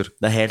kultur.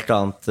 Det er helt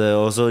annet,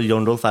 og så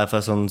Young Dolph er fra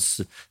sånn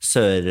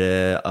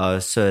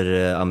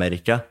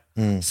Sør-Amerika,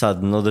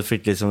 Sudden, og du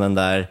fikk liksom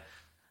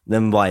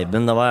den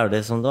viben, det var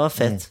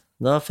fett.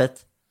 Det var fett.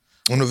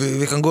 Og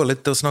vi kan gå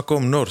litt og snakke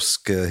om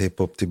norsk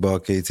hiphop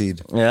tilbake i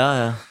tid.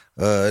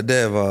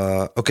 Det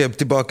var... Ok,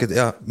 tilbake til...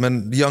 Ja,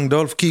 men Young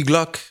Dolph, Key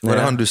Glock, var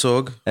det han du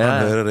så?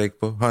 Han hører jeg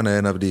på. Han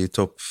en av de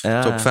topp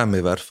 5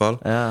 I hvert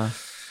fall.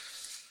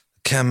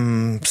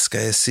 Hvem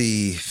skal jeg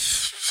si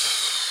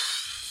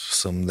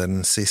som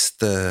den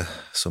siste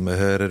som jeg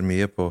hører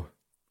mye på?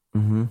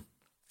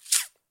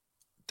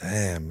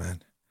 Damn,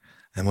 man.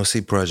 Jeg må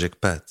si Project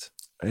Pat.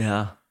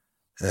 Jeg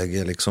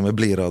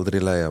blir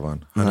aldri lei av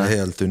han. Han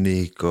helt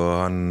unik, og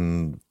han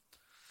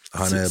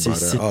bare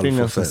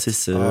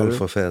alt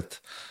for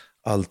fet.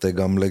 Alt det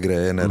gamle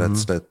greiene, rett og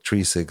slett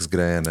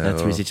 3-6-greiene,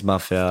 3-6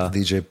 Mafia.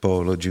 DJ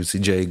Paul og Juicy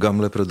J,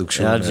 gamle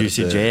produksjoner. Ja,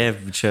 Juicy J,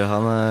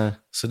 han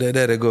Så det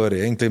det går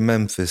I, egentlig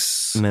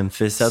Memphis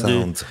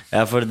sound.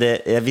 Ja, for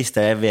det, jeg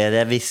visste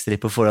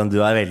litt på forhånd,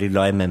 du veldig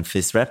glad I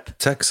Memphis-rap.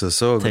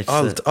 Texas og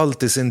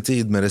alt I sin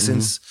tid, men jeg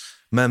synes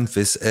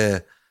Memphis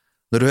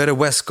når du hører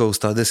West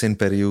Coast hadde sin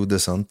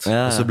periode, sant?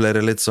 Og så ble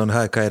det litt sånn,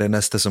 hva det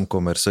neste som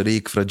kommer? Så det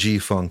gikk fra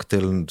G-Funk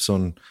til en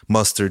sånn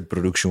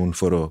mustard-produksjon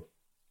for å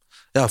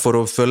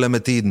følge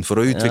med tiden, for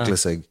å utvikle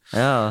seg.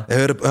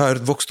 Jeg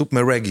har vokst opp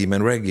med reggae,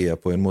 men reggae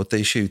på en måte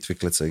ikke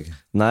utviklet seg.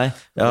 Nei.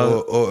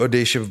 Og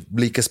det ikke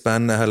like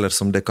spennende heller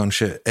som det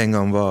kanskje en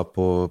gang var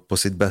på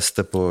sitt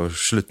beste på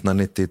slutten av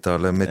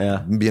 90-tallet,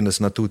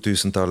 begynnelsen av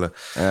 2000-tallet.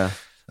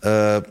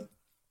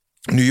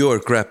 New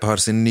York rap har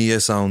sin nye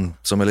sound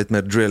som litt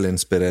mer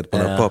drill-inspirert på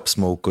Pop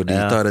Smoke, og de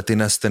tar det til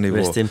neste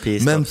nivå.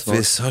 Peace,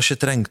 Memphis har ikke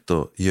trengt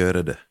å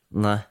gjøre det.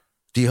 Nei.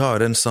 De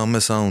har den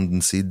samme sounden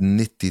siden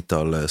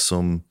 90-tallet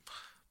som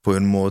på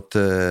en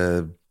måte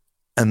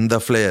enda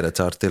flere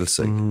tar til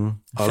seg.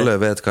 Alle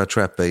vet hva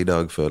trap I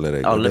dag, føler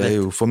jeg. Og det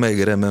jo, for meg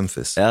det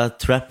Memphis. Ja,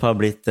 trap har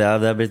blitt, det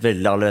har blitt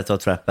veldig, alle vet hva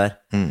trap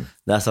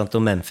Det sant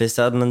om Memphis,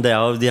 men de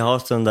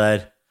har sånn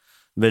der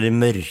veldig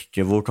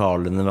mørke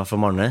vokalene, I hvert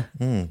fall mange.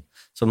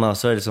 Som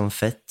også veldig sånn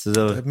fett.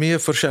 Det mye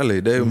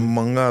forskjellig. Det jo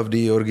mange av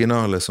de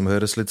originale som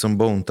høres litt som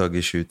Bone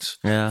Thuggers ut.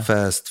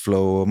 Fast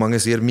flow. Og mange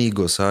sier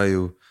Migos har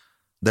jo...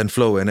 Den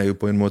flowen jo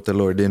på en måte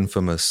Lord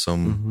Infamous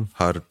som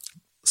har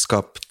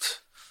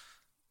skapt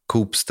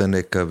Coop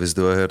Stanica, hvis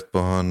du har hørt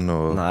på han.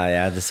 Og... Nei,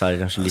 jeg dessverre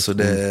kanskje litt. Så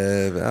det...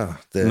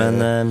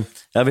 Men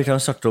vi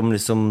kan snakke om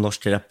liksom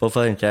norsk rap, og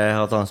for egentlig jeg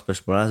har et annet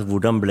spørsmål her.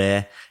 Hvordan ble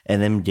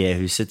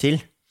NMG-huset til?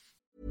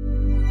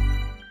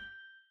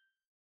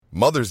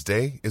 Mother's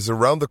Day is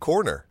around the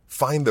corner.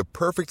 Find the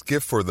perfect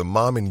gift for the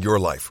mom in your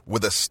life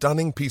with a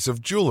stunning piece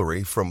of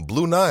jewelry from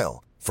Blue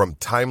Nile. From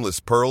timeless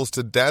pearls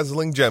to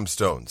dazzling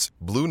gemstones,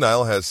 Blue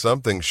Nile has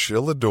something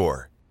she'll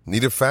adore.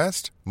 Need it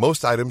fast?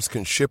 Most items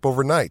can ship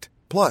overnight.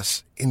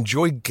 Plus,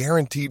 enjoy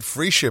guaranteed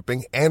free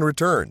shipping and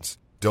returns.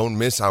 Don't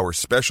miss our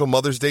special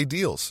Mother's Day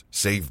deals.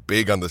 Save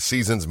big on the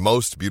season's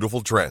most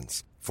beautiful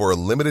trends. For a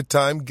limited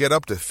time, get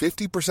up to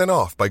 50%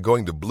 off by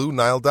going to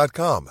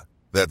BlueNile.com.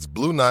 That's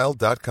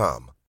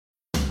BlueNile.com.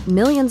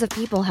 Millions of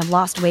people have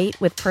lost weight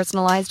with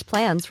personalized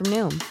plans from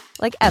Noom.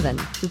 Like Evan,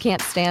 who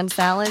can't stand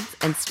salads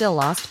and still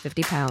lost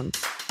 50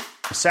 pounds.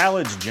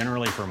 Salads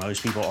generally for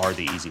most people are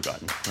the easy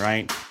button,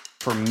 right?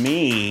 For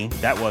me,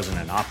 that wasn't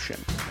an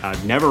option. I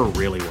never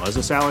really was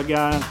a salad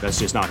guy. That's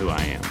just not who I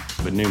am.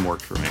 But Noom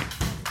worked for me.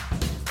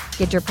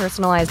 Get your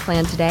personalized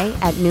plan today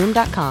at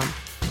Noom.com.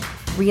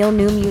 Real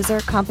Noom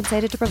user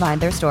compensated to provide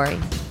their story.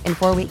 In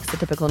 4 weeks, the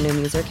typical Noom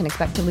user can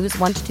expect to lose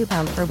 1 to 2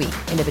 pounds per week.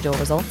 Individual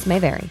results may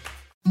vary.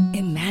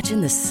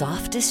 Imagine the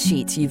softest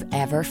sheets you've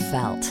ever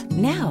felt.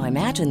 Now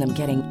imagine them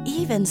getting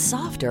even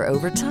softer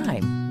over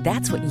time.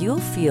 That's what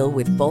you'll feel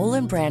with Boll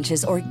 &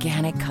 Branch's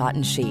organic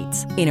cotton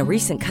sheets. In a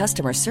recent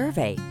customer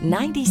survey,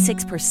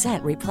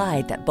 96%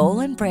 replied that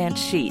Boll & Branch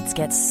sheets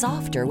get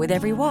softer with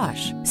every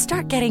wash.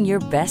 Start getting your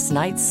best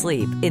night's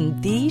sleep in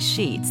these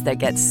sheets that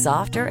get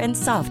softer and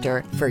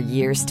softer for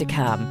years to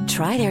come.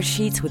 Try their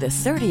sheets with a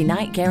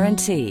 30-night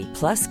guarantee.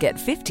 Plus, get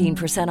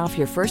 15% off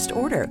your first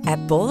order at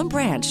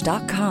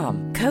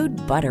bollandbranch.com. Code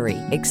BUTTERY.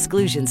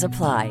 Exclusions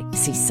apply.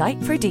 See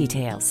site for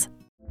details.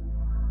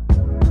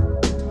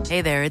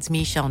 Hey there, it's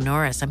Michelle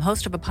Norris. I'm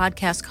host of a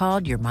podcast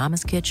called Your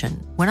Mama's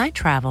Kitchen. When I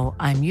travel,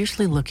 I'm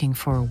usually looking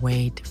for a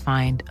way to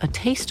find a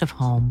taste of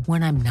home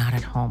when I'm not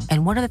at home.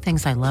 And one of the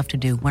things I love to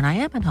do when I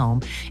am at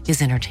home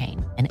is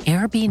entertain. And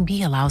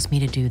Airbnb allows me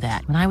to do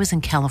that. When I was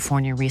in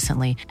California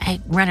recently, I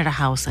rented a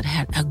house that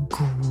had a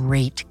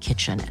great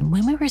kitchen. And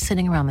when we were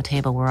sitting around the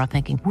table, we're all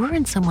thinking, we're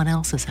in someone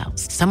else's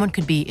house. Someone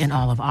could be in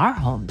all of our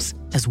homes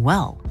as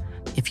well.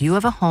 If you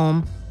have a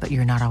home, but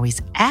you're not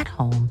always at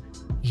home,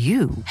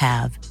 you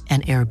have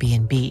an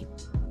Airbnb.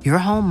 Your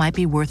home might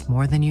be worth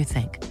more than you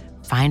think.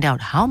 Find out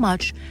how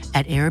much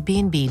at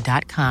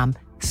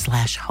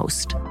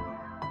airbnb.com/host.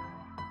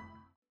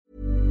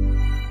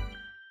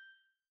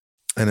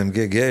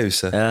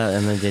 NMG-huset. Ja,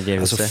 NMG-huset.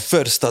 Altså,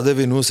 først hadde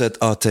vi nå sett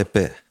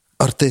ATP.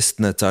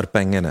 Artistene tar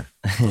pengene.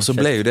 Og så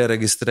ble jo det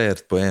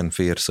registrert på en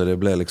fyr, så det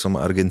ble liksom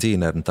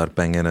argentineren tar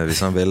pengene, hvis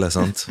han ville,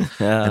 sant?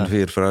 En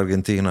fyr fra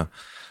Argentina.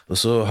 Og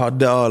så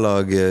hadde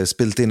A-laget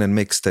spilt inn en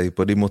mixtape,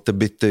 og de måtte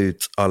bytte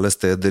ut alle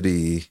steder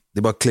de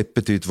bare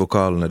klippet ut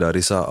vokalene der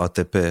de sa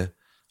ATP,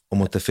 og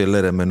måtte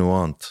fylle det med noe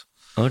annet.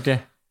 Okay.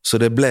 Så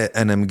det ble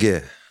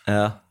NMG.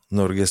 Ja.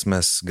 Norges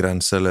mest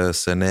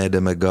grenseløse,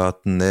 nede med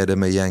gaten, nede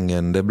med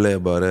gjengen. Det ble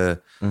bare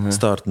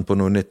starten på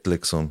noe nytt,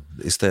 liksom.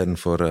 I stedet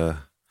for...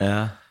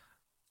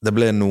 Det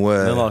ble noe...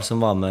 Hvem var det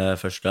som var med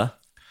først da?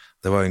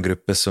 Det var en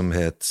gruppe som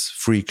het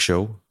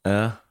Freakshow.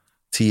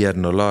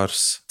 Tieren og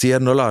Lars.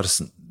 Tieren og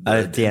Lars...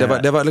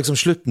 Det var liksom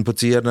slutten på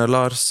Tieren og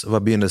Lars,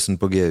 var begynnelsen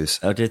på G-hus.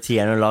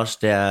 Tieren og Lars,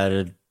 det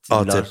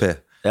ATP.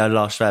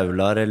 Lars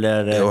Vaular,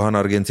 eller... Og han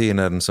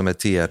argentineren som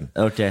Tieren.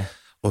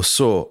 Og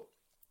så,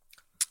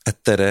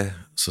 etter det,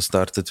 så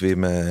startet vi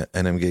med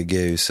NMG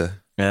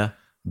G-huset.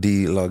 De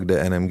lagde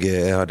NMG,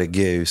 jeg hadde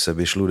G-huset,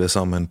 vi slo det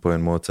sammen på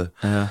en måte.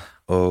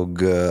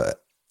 Og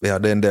vi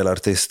hadde en del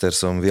artister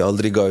som vi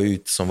aldri ga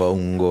ut, som var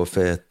unge og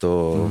fet,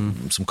 og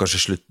som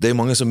kanskje slutt. Det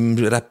mange som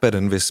rapper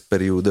en viss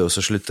periode, og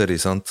så slutter de,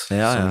 sant?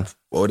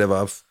 Og det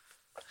var,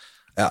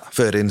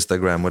 før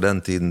Instagram og den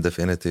tiden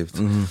definitivt.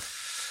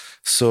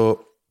 Så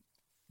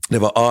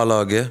det var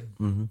A-laget,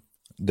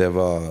 det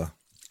var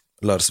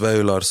Lars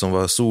Vaular som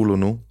var solo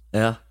nå,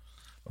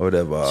 og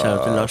det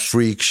var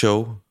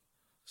Freakshow,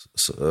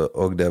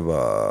 og det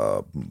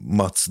var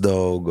Mats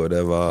Dog, og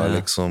det var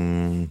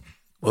liksom...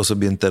 Og så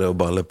begynte det å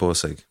balle på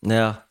seg.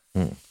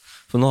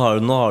 For nå har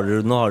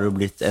du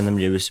blitt,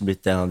 NMG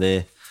blitt en av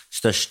de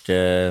største,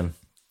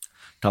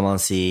 kan man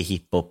si,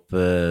 hiphop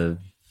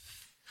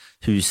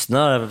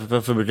husene,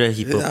 for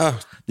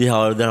hiphop.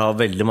 Dere har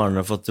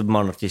veldig fått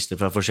mange artister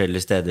fra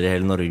forskjellige steder i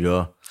hele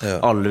Norge, og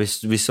alle,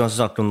 hvis man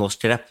snakker om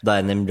norsk rap, da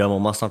må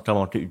man snakke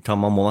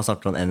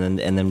om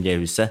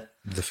NMG-huset.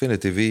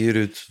 Definitivt, vi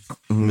gir ut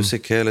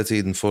musikk hele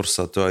tiden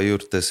fortsatt, og har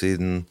gjort det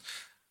siden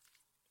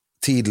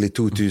tidlig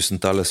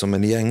 2000-tallet som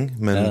en gjeng,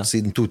 men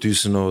siden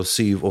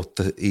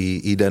 2007-2008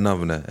 i det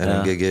navnet,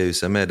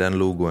 NMG-huset, med den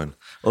logoen.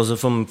 Og så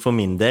for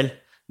min del,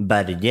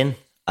 Bergen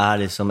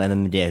liksom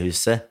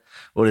NMG-huset,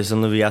 og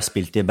liksom når vi har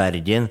spilt i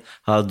Bergen,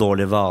 har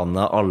dårlig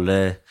vane,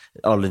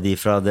 alle de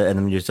fra det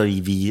NMG-huset,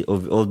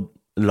 og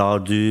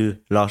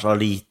Lars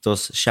har gitt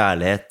oss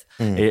kjærlighet,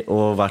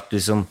 og vært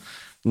liksom...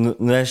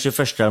 Når jeg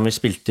første gang vi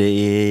spilte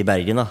i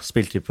Bergen da,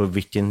 spilte vi på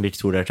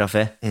Victoria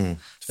Café.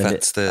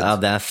 Fett sted. Ja,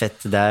 det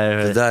fett.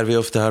 Det der vi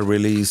ofte har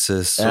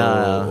releases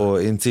og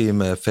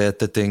intime,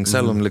 fete ting.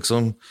 Selv om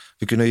liksom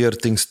vi kunne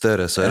gjøre ting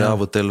større, så det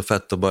av og til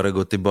fett å bare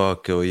gå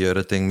tilbake og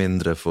gjøre ting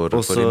mindre for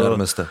de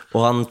nærmeste.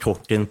 Og han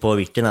Tortin på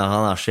Viken,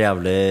 han så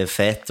jævlig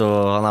fet,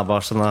 og han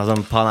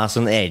bare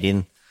sånn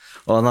egen,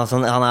 og han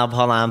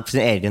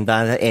sin egen,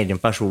 det en egen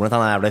personlighet,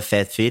 han jævlig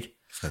fet fyr.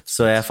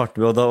 Så jeg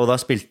fartet, og da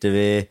spilte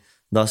vi,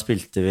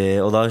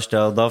 og da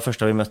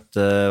først har vi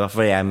møtte, i hvert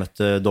fall jeg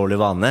møtte Dårlig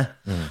Vane,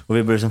 og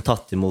vi ble liksom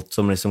tatt imot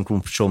som liksom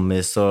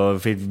kompsjommis, og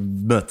fikk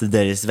møte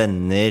deres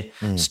venner,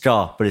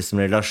 skape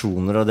liksom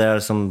relasjoner, og det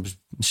liksom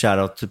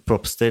shout-out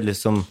props til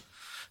liksom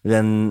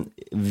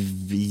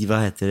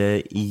hva heter det,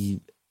 i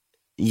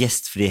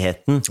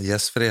gjestfriheten.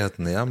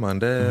 Gjestfriheten, ja,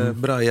 men det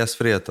bra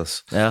gjestfrihet,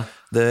 altså.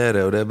 Det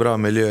det, og det bra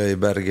miljø i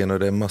Bergen,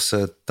 og det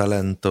masse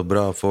talent og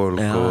bra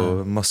folk,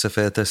 og masse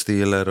fete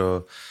stiler,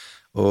 og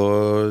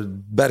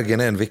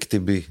Bergen en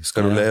viktig by.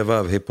 Skal du leve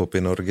av hiphop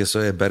i Norge,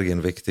 så Bergen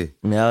viktig.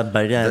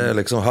 Bergen det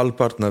liksom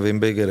halvparten av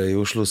innbyggere i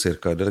Oslo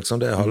cirka. Det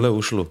liksom det halve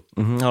Oslo.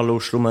 Halve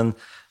Oslo, men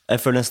jeg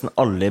føler nesten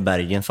alle i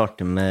Bergen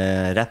farter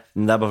med rap.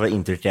 Men det bare for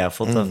inntrykk jeg har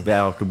fått, at jeg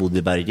har ikke bodd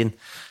i Bergen.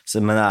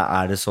 Men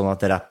det sånn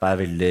at rap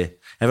veldig...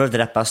 Jeg føler at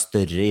rap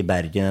større i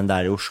Bergen enn det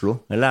i Oslo.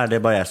 Eller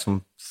det bare jeg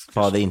som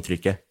har det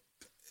inntrykket?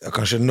 Ja,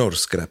 kanskje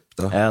norsk rap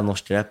da. Ja,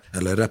 norsk rap.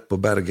 Eller rap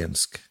på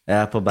bergensk.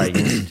 Ja, på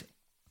bergensk.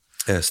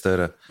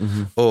 Større.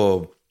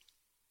 Og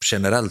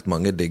generelt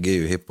mange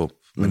digger jo hiphop.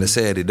 Men jeg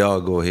ser i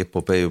dag, og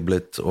hiphop jo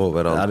blitt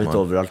overalt. Det blitt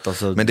overalt,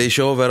 altså. Men det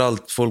ikke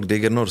overalt folk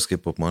digger norsk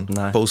hiphop, man.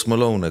 Post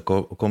Malone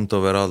kom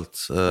til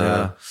overalt.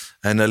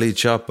 NLE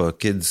Choppa,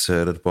 kids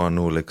hører på han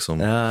nå,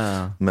 liksom.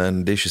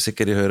 Men det ikke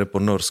sikkert de hører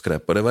på norsk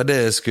rap. Og det var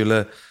det jeg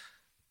skulle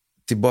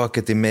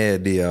tilbake til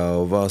media,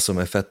 og hva som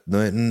fett.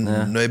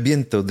 Når jeg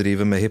begynte å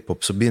drive med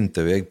hiphop, så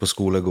begynte jeg på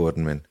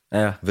skolegården min.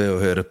 Ved å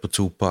høre på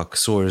Tupac,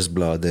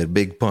 Source-blader,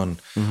 Big Pun.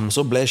 Og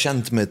så ble jeg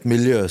kjent med et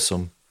miljø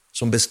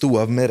som bestod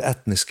av mer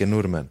etniske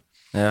nordmenn.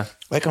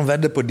 Og jeg kan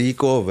vedde på de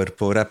gikk over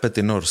på å rappe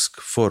til norsk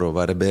for å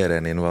være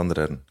bedre enn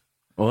innvandreren.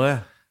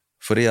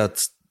 Fordi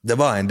at det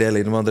var en del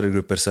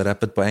innvandrergrupper som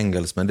rappet på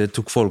engelsk, men det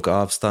tok folk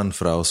avstand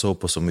fra og så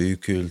på som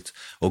ukult.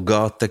 Og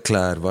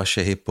gateklær var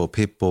ikke hiphop.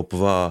 Hiphop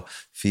var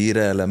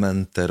 4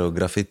 elementer og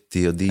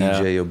graffiti og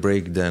DJ og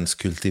breakdance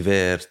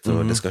kultivert,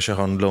 og det skal ikke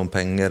handle om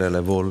penger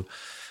eller vold.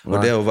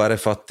 Og det å være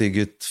fattig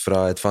gutt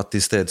fra et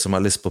fattig sted som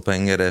har lyst på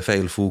penger, det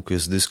feil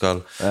fokus, du skal...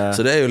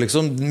 Så det jo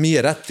liksom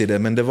mye rett i det,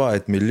 men det var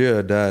et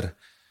miljø der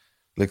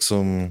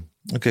liksom...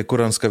 Ok,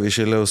 hvordan skal vi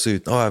skille oss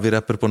ut? Vi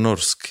rapper på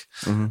norsk.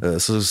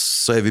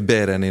 Så vi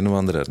bedre enn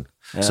innvandreren.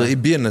 Så i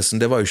begynnelsen,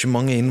 det var jo ikke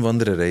mange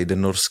innvandrere i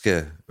den norske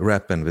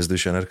rappen, hvis du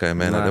skjønner hva jeg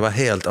mener. Det var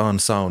helt annen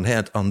sound,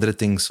 helt andre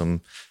ting som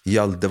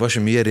gjaldt. Det var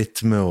ikke mye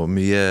rytme og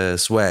mye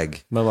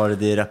swag. Hva var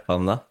det de rappet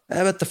om da?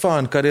 Jeg vet ikke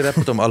faen hva de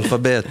rappet om,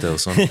 alfabetet og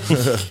sånn.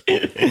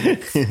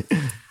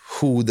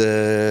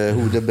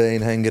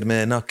 hodebein henger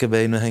med,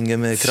 nakkebein henger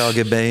med,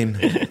 kragebein,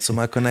 som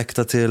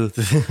connecta til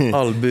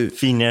albu.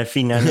 Finnerne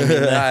mine.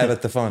 Nei,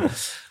 vet du faen.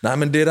 Nei,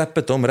 men de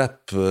rappet om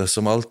rapp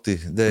som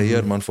alltid. Det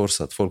gjør man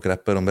fortsatt. Folk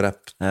rapper om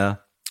rapp. Ja.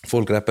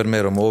 Folk rapper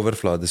mer om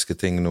overfladiske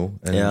ting nå.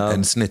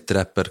 En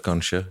snittrapper,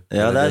 kanskje.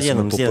 Ja, det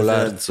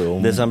populært.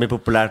 Det som blir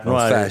populært nå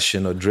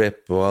fashion og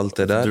drip og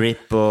alt det der.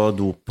 Drip og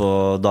dop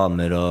og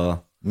damer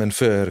og... Men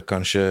før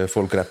kanskje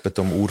folk rappet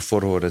om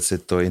ordforrådet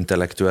sitt og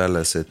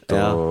intellektuelle sitt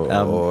og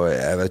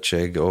jeg vet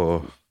ikke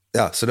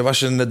så det var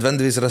ikke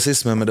nødvendigvis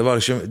rasisme, men det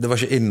var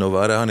ikke inn å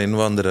være han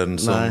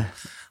innvandreren som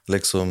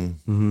liksom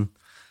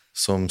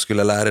som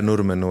skulle lære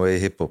nordmenn noe i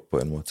hiphop på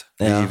en måte.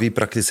 Vi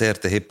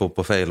praktiserte hiphop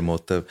på feil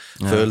måte,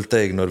 følte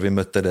jeg når vi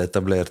møtte det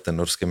etablerte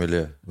norske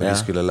miljø. Vi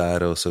skulle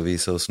lære oss og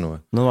vise oss noe.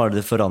 Nå var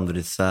det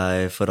forandret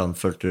seg,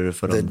 følte du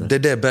forandret? Det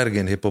det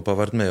Bergen hiphop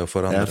har vært med å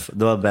forandre. Ja,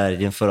 det var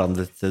Bergen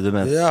forandret, du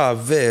mener? Ja,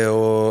 ved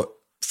å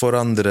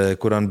forandre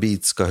hvordan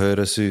beat skal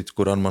høres ut,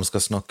 hvordan man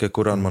skal snakke,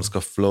 hvordan man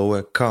skal flowe,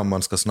 hva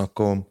man skal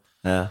snakke om.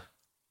 Ja.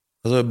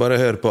 Altså, bare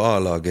hør på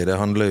A-laget, det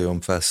handler jo om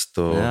fest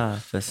og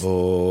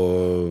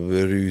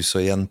rus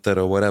og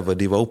jenter og whatever,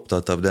 de var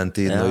opptatt av den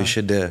tiden, og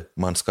ikke det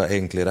man skal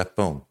egentlig rappe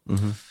om.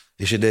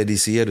 Ikke det de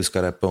sier du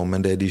skal rappe om,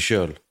 men det de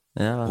selv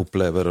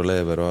opplever og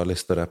lever og har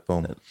lyst til å rappe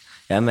om.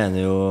 Jeg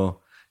mener jo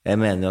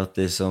at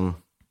liksom,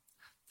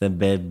 det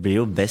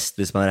blir jo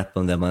best hvis man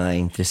rapper om det man er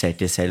interessert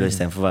i selv, og i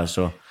stedet for å være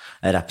så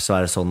rapp så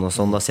er det sånn og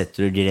sånn, da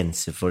setter du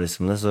grenser for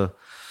liksom det, så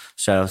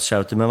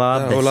shout til meg, hva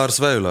er best? Og Lars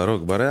Vaular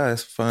også, bare jeg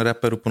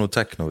rapper opp på noe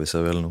techno hvis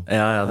jeg vil nå.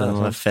 Ja, den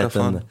var fett,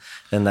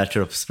 den der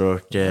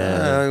troppspråk.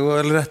 Jeg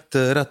går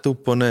rett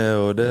opp og ned,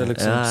 og det er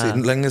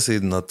liksom lenge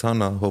siden at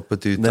han har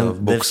hoppet ut av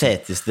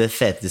boksen. Det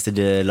feteste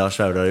Lars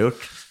Vaular har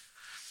gjort,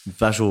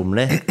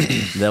 personlig,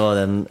 det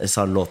var den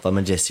låta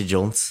med Jesse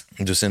Jones.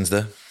 Du synes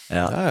det?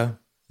 Ja.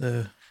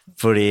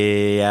 Fordi,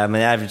 jeg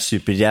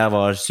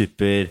var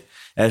super,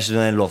 jeg synes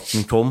den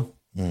låten kom,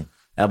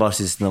 jeg bare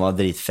synes den var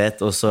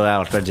dritfett, og så har jeg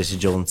alltid vært Jesse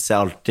Jones.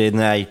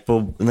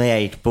 Når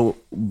jeg gikk på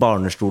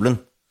barnestolen,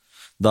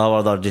 da var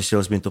det da Jesse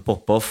Jones begynte å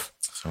poppe off.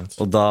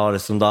 Og da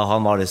var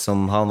han var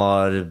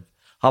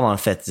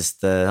den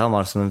fetteste, da han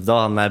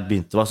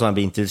begynte, var sånn jeg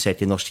ble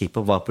interessert i norsk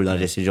hiphop, var på grunn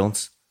av Jesse Jones.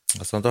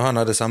 Og han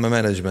hadde samme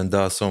management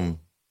da som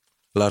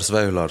Lars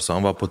Vaular, så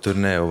han var på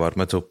turné og var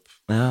med topp.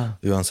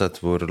 Uansett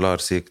hvor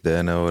Lars gikk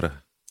det ene året,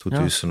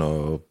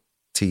 2010-11,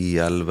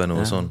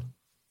 noe sånn.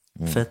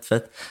 Fett.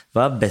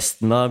 Hva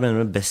mener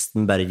du best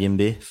med Bergen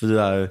by? For du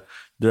er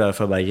jo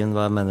fra Bergen.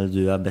 Hva mener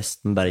du er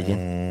best med Bergen?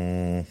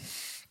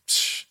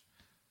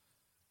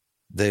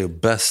 Det er jo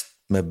best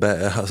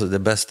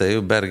det beste er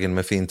jo Bergen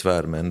med fint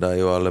vær, men da er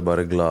jo alle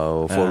bare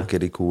glad, og folk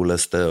er de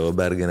cooleste, og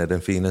Bergen er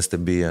den fineste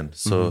byen.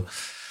 Så,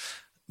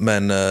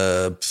 men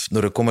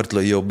når det kommer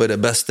til å jobbe,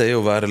 det beste er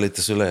jo å være litt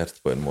isolert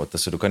på en måte,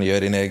 så du kan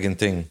gjøre din egen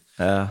ting.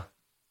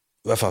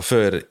 I hvert fall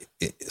før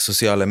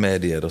sosiale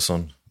medier og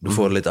sånn. Du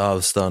får litt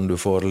avstand, du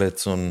får litt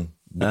sånn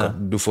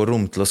du får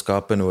rom til å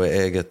skape noe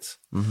eget.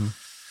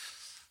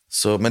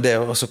 Så, men det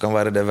også kan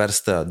være det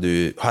verste.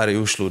 Her i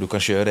Oslo, du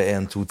kan kjøre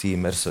 1-2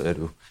 timer, så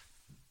er du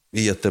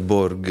i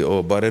Göteborg,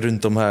 og bare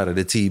rundt om her er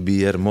det 10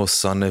 byer, Moss,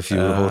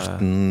 Sandefjord,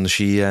 Horten,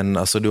 Skien.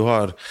 Altså du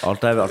har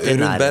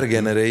rundt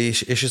Bergen er det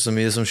ikke så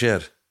mye som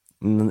skjer.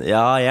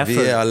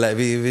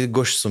 Vi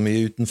går ikke så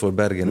mye utenfor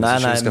Bergen. Nei,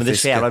 men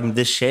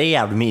det skjer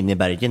jævlig mye inne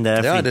i Bergen.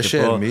 Det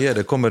skjer mye,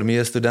 det kommer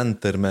mye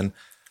studenter,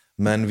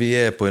 men vi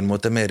er på en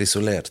måte mer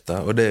isolert da,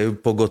 og det er jo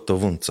på godt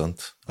og vondt,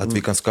 sant? At vi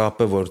kan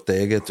skape vårt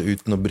eget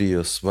uten å bry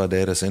oss hva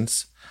dere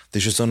synes.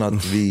 Det er ikke sånn at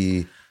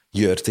vi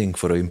gjør ting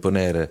for å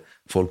imponere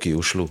folk i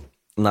Oslo.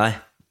 Nei,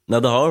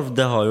 det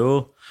har jo,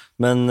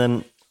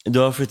 men du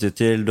har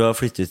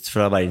flyttet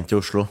fra Bergen til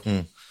Oslo.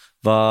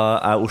 Hva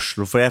er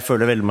Oslo? For jeg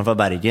føler veldig meg fra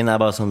Bergen er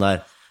bare sånn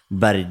der,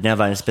 Bergen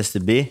er verdens beste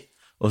by,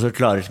 og så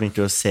klarer du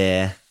ikke å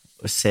se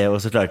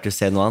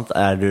noe annet.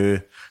 Er du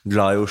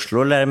glad i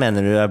Oslo, eller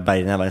mener du at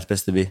Bergen er verdens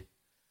beste by?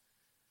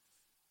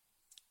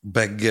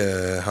 Begge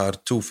har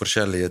 2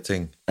 forskjellige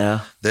ting.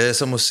 Det er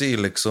som å si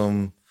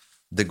liksom,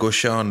 det går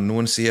ikke an,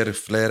 noen sier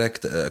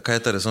flerekte, hva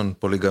heter det sånn,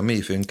 polygami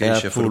funker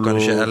ikke, for du kan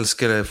ikke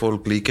elske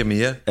folk like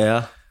mye.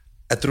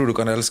 Jeg tror du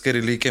kan elske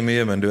dem like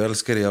mye, men du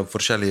elsker dem av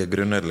forskjellige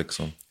grunner,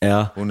 liksom.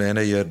 Hun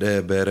ene gjør det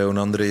bedre,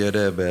 hun andre gjør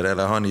det bedre,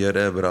 eller han gjør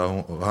det bra,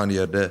 han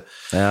gjør det.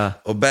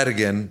 Og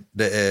Bergen,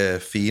 det er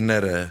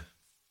finere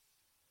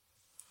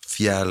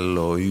fjell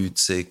og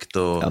utsikt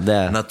og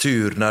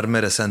natur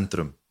nærmere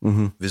sentrum.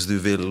 Hvis du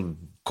vil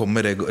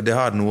komme deg, det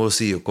har noe å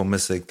si å komme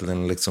seg til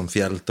en liksom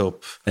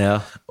fjelltopp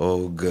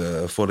og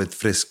få litt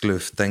frisk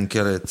luft,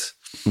 tenke litt.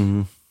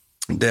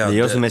 Det er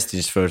også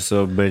mestringsfølelse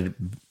å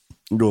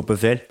gå på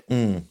fjell.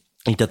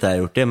 Ikke at jeg har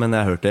gjort det, men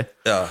jeg har hørt det.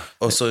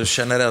 Og så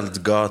generelt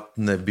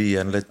gatene,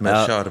 byen, litt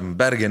mer charm.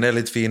 Bergen er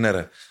litt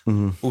finere.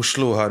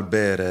 Oslo har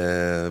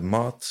bedre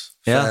mat,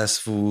 fast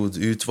food,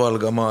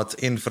 utvalg av mat,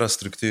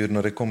 infrastruktur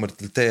når det kommer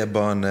til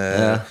T-bane,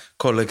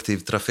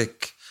 kollektiv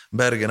trafikk.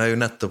 Bergen har jo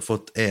nettopp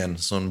fått en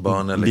sånn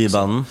bane, liksom.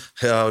 Bybanen?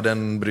 Og den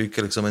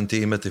bruker liksom 1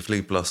 time til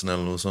flyplassen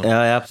eller noe sånt.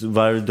 Du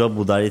har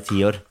bodd der i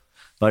 10 år.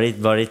 Hva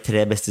er de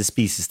 3 beste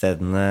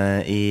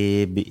spisestedene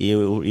i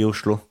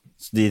Oslo?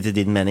 Til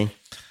din mening?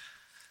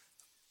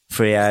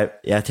 For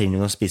jeg trenger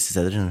noen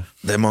spisesteder.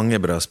 Det mange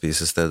bra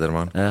spisesteder,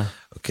 man. Ja.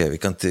 Ok, vi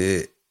kan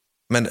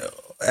men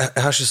jeg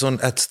har ikke sånn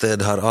ett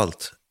sted har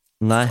alt.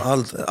 Nei.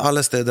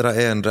 Alle steder har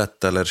en rett,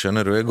 eller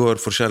skjønner du? Jeg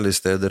går forskjellige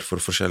steder for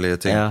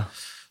forskjellige ting. Ja.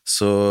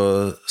 Så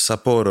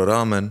Sapporo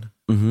ramen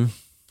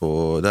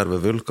der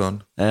ved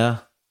Vulkan,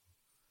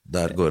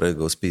 der går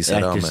jeg og spiser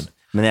ramen.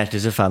 Men jeg ikke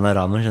så fan av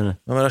ramen, skjønner du?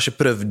 Men jeg har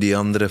ikke prøvd de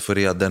andre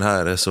fordi at den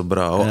her så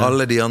bra. Og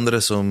alle de andre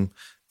som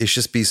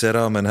ikke spiser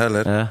ramen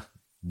heller,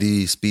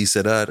 de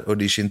spiser der, og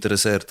de ikke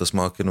interessert å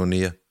smake noe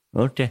nye.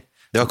 Ok.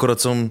 Det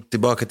akkurat som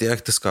tilbake til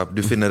ekteskap.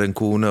 Du finner en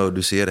kone, og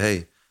du sier,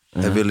 hei,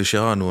 jeg vil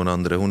ikke ha noen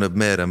andre. Hun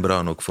mer enn bra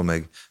nok for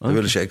meg. Jeg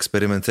vil ikke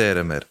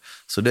eksperimentere mer.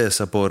 Så det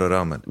Sapporo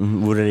ramen.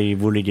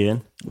 Hvor ligger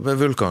den? Ved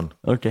Vulkan.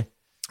 Ok.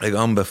 Jeg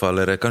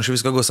anbefaler det. Kanskje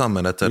vi skal gå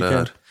sammen etter det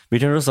her. Vi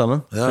kan gå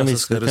sammen. Ja, så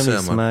skal du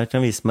se, man.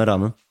 Kan vise meg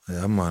ramen.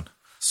 Ja, man.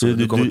 Så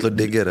du kommer til å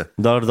digge det.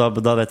 Da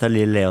vet jeg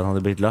lille Leon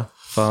hadde blitt glad.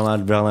 For han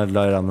er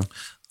glad i ramen.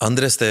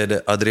 Andre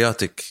stedet,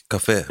 Adriatic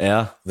Café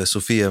ved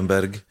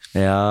Sofienberg.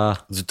 Ja.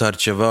 Du tar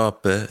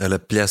cevape, eller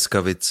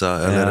pljeskavica,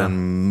 eller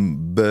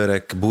en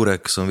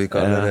burek, som vi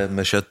kaller det,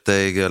 med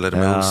kjøttdeig, eller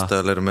med ost,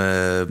 eller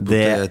med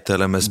potet,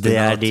 eller med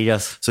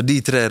spinat. Så de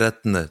 3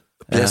 rettene,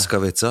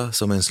 pljeskavica,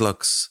 som en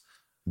slags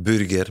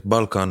burger,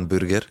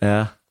 balkanburger,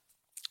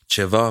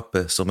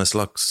 cevape, som en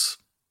slags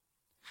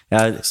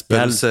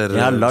spølser,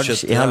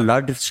 kjøtt. Jeg har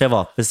lagd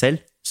cevape selv.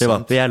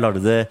 Jeg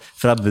lagde det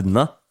fra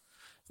bunnen av.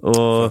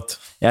 Og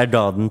jeg ga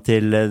den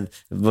til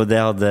det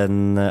hadde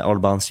en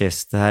albansk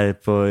gjest her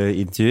på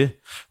intervju,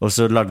 og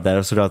så lagde jeg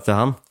det og så ga til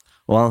han,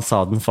 og han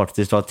sa den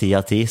faktisk var 10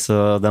 av 10, så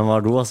den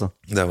var god, altså.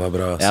 Det var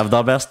bra, altså. Ja,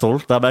 da ble jeg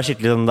stolt, da ble jeg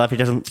skikkelig sånn, da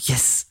fikk jeg sånn,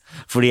 yes!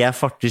 Fordi jeg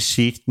faktisk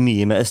sykt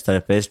mye med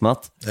østeuropeisk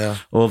mat,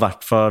 og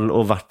hvert fall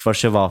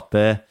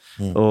cevape,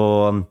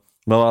 og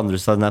hva var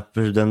andre stedet?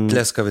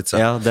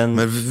 Pleskavica.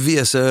 Men vi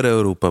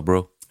Sør-Europa,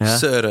 bro.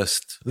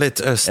 Sør-øst. Litt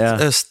øst.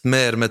 Øst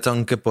mer med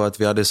tanke på at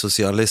vi hadde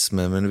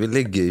sosialisme, men vi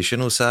ligger ikke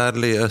noe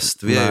særlig i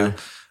øst. Vi jo,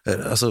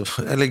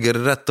 jeg ligger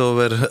rett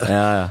over,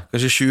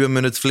 kanskje 20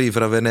 minutter fly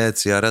fra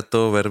Venezia, rett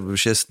over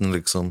kysten,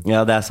 liksom.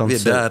 Ja, det sant. Vi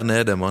der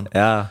nede, man.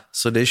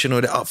 Så det ikke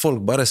noe,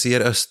 folk bare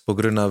sier øst på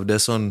grunn av det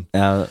sånn,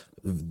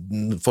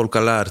 folk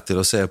har lært til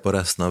å se på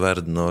resten av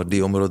verden, og de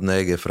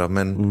områdene jeg fra,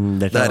 men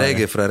der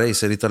jeg fra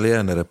reiser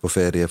italienere på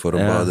ferie for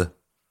å bade.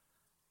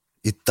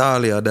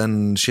 Italia,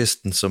 den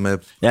kysten som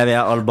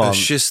Alban.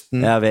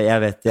 Jeg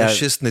vet.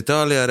 Kysten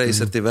Italia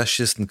reiser til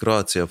vestkysten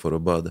Kroatia for å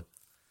bade.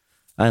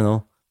 I know.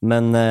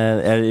 Men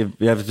jeg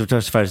vet ikke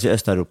ferdig i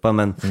Øst-Europa,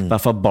 men I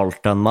hvert fall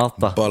Balkanmat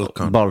da.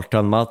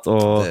 Balkanmat,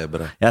 og det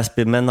bra.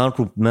 Men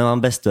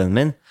han bestevennen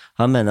min,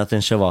 han mener at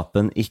en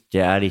cevapen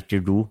ikke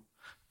like god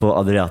på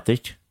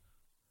Adriatic.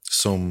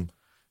 Som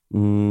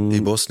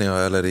I Bosnia,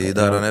 eller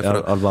der han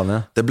fra?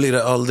 Albania. Det blir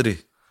det aldri.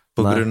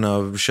 På grunn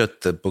av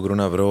kjøttet, på grunn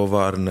av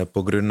råvarene,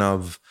 på grunn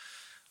av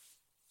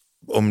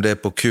om det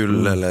på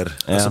kull, eller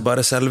altså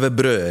bare selve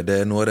brød, det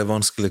noe av det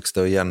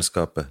vanskeligste å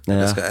gjenskape.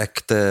 Det skal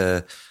ekte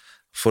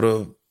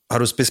har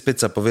du spist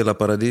pizza på Villa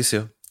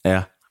Paradiso?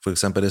 Ja. For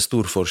eksempel, det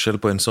stor forskjell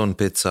på en sånn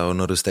pizza og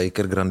når du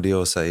steker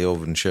Grandiosa I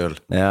ovnen selv.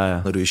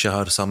 Når du ikke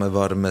har samme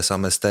varme,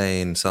 samme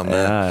stein, samme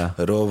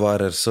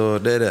råvarer, så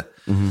det det.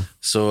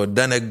 Så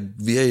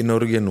vi I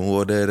Norge nå,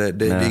 og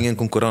det ingen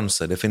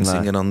konkurranse, det finnes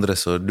ingen andre,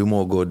 så du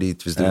må gå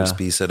dit hvis du vil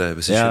spise det,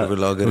 hvis ikke du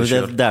vil lage det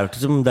selv. Det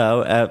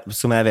jo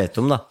som jeg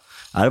vet om da,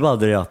 det bare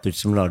Adriatic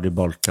som lager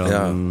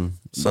Balkan,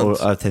 og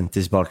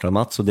autentisk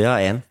Balkanmat, så det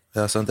en.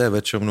 Ja, sant, jeg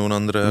vet ikke om noen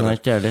andre. Nei,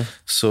 ikke det.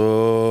 Så,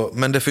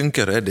 men det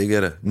funker, jeg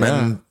digger det.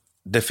 Men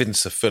det finnes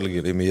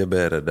selvfølgelig mye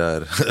bedre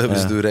der,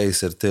 hvis du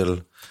reiser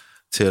til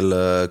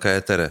hva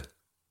heter det?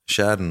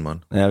 Skjæren,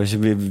 man. Ja, hvis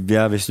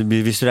du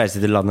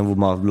reiser til landet hvor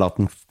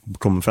maten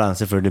kommer fra,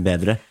 selvfølgelig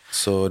bedre.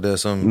 Så det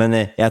som... Men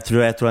jeg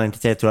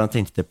tror han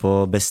tenkte på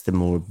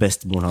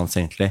bestemoren hans,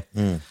 egentlig.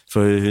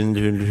 For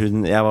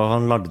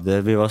han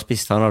lagde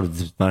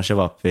med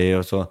cevapi,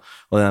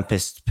 og den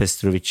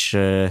Pestrovic...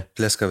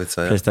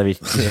 Pleskavica,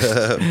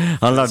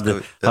 Han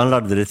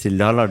lagde det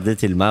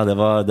til meg,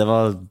 og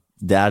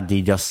det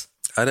digg, ass.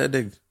 Det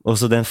digg. Og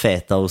så den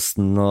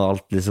fetaosten og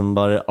alt, liksom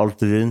bare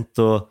alt rundt,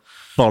 og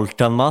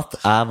Balkanmat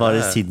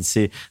bare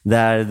sinnssykt.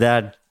 Det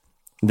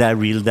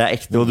real, det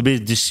ekte, og du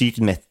blir sykt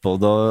mett på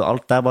det, og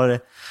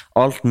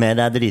alt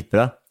med det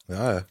dritbra.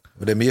 Ja,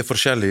 og det mye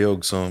forskjellig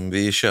også, som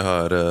vi ikke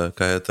har,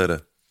 hva heter det,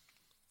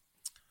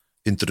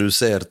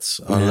 introdusert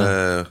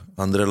alle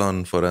andre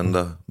land for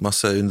enda.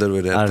 Masse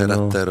undervurderte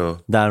retter.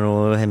 Det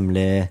noe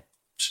hemmelig.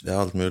 Det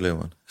alt mulig,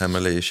 man.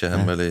 Hemmelig, ikke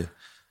hemmelig.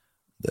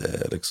 Det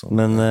liksom...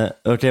 Men,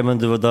 men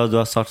du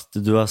har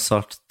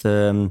sagt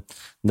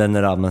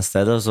denne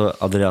ramenstedet, og så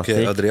Adriatic.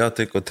 Ok,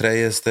 Adriatic og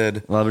tredje sted.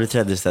 Hva blir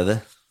tredje stedet?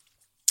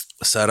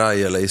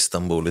 Sarai eller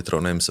Istanbul I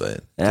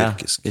Trondheimsveien,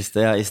 tyrkisk.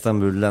 Ja,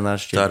 Istanbul, den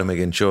styrt. Tar meg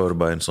en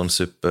chorba, en sånn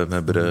suppe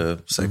med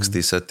brød,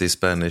 60-70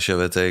 spenn, ikke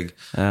vet jeg.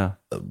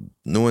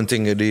 Noen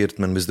ting dyrt,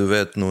 men hvis du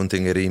vet noen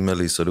ting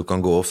rimelig, så du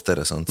kan gå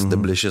oftere, sant? Det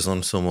blir ikke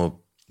sånn som å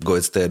gå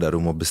et sted der du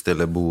må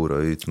bestille bord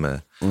og ut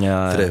med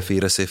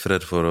 3-4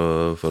 sifrer for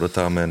å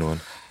ta med noen.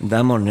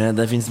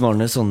 Det finnes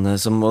mange sånne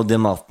som, og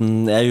den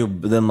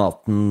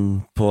maten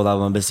på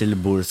der man bestiller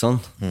bord og sånn,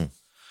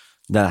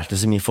 det ikke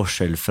så mye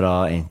forskjell fra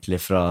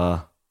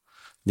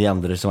de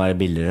andre som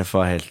billigere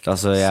for helt,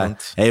 altså jeg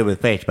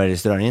jobbet på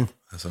Ekeberg-restauranten.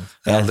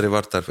 Jeg har aldri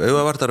vært der. Jeg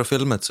har vært der og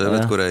filmet, så jeg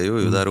vet hvor jeg jo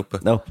der oppe.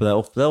 Det er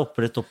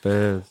oppe.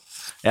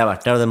 Jeg har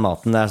vært der, og den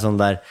maten det sånn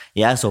der,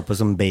 jeg så på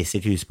som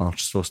basic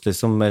husmannsost,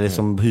 liksom, eller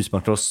som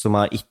husmannsost som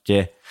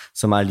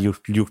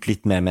gjort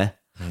litt mer med,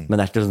 men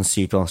det ikke sånn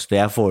sykt vanskelig.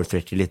 Jeg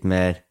foretrekker litt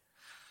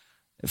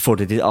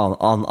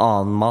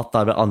annen mat,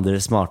 da andre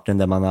smarte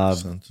enn det man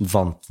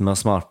vant med å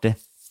smarte.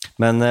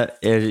 Men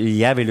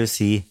jeg vil jo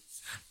si,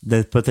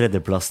 det på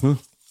tredjeplassen,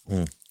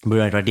 burde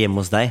jeg vært hjemme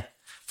hos deg,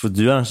 for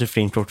du kanskje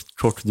flink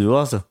kokk du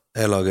også.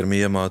 Jeg lager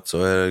mye mat,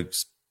 og jeg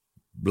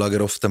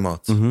lager ofte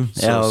mat,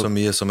 så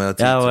mye som jeg har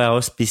tid til. Ja, og jeg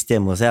har spist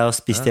hjemme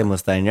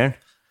hos deg en gang.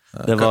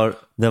 Det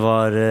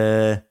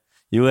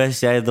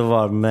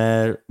var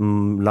med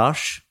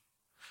Lars,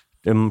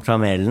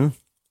 Kamelen,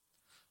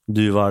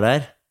 du var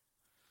der,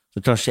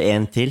 så kanskje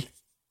en til.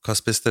 Hva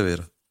spiste vi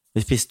da?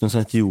 Vi spiste noen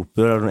sånn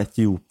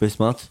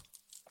etiopisk mat.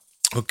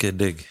 Ok,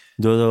 digg.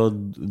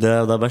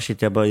 Da bare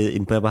skilte jeg bare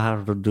inn på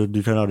her,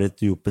 du kan lage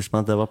etiopisk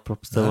mat, det var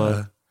props, det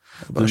var...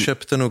 Jeg bare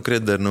kjøpte noe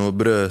krydder, noe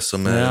brød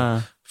som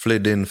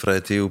flydd inn fra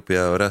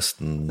Etiopia, og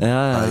resten jeg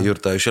har jo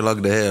ikke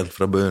lagd det helt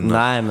fra bunnen.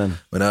 Nei, men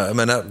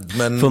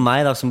for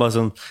meg da, som bare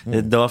sånn,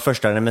 det var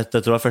første gang jeg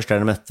tror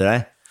jeg møtte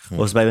deg,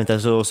 og så bare begynte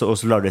jeg, og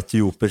så lagde jeg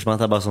etiopisk mat,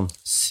 det bare sånn,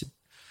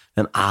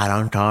 hvem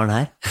han tar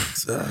her?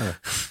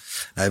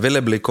 Jeg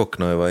ville bli kokk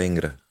når jeg var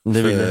yngre,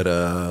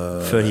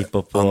 før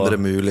hiphop og andre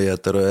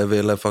muligheter, og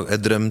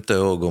jeg drømte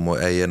også om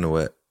å eie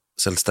noe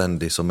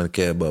selvstendig, som en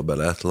kebab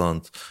eller et eller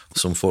annet,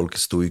 som folk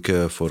stod i kø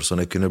for, så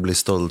jeg kunne bli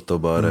stolt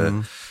og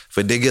bare... For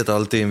jeg digget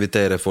alltid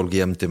invitere folk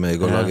hjem til meg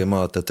og lage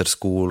mat etter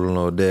skolen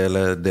og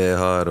dele det jeg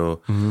har,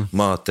 og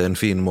mat en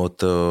fin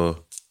måte å...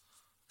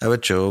 Jeg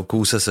vet ikke, å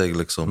kose seg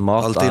liksom.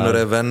 Alltid når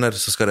jeg venner,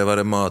 så skal det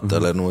være mat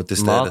eller noe til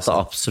stedet. Mat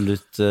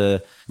absolutt...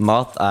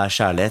 mat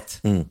kjærlighet,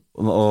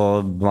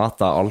 og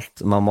mat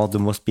alt. Du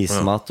må spise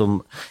mat,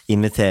 og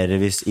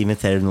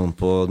invitere noen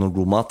på noe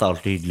god mat,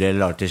 alltid hyggelig,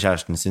 eller lage til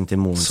kjæresten sin,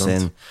 til moren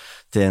sin,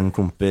 til en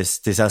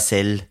kompis, til seg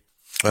selv.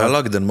 Jeg har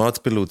laget en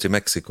matpilot i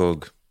Mexico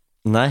også.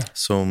 Nei.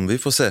 Som vi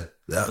får se.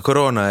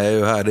 Korona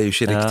jo her, det jo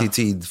ikke riktig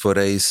tid for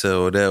reise,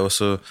 og det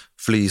også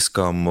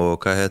flyskam,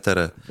 og hva heter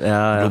det?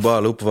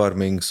 Global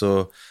oppvarming,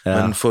 så...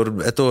 Men for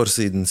et år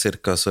siden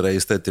cirka, så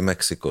reiste jeg til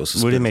Mexico.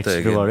 Hvor i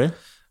Mexico var du?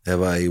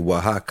 Jeg var i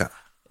Oaxaca.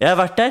 Jeg har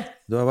vært der.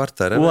 Du har vært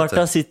der, jeg vet det.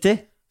 Oaxaca City.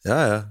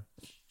 Ja.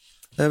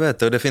 Jeg vet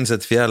det, og det finnes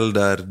et fjell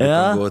der du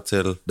kan gå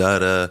til,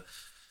 der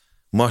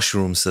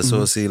mushrooms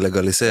så å si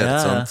legalisert,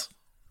 sant?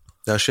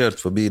 Jeg har kjørt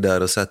forbi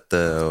der og sett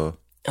det, og...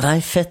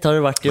 Nei, fett har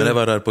du vært jo. Men jeg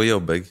var der på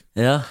jobb, jeg.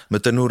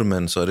 Møtte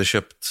nordmenn som hadde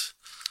kjøpt,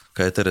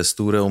 hva heter det,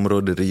 store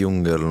områder i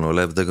jungelen, og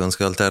levde ganske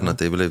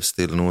alternativ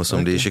livsstil, noe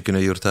som de ikke kunne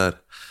gjort her.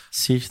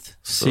 Sykt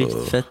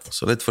fett.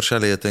 Så litt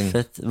forskjellige ting.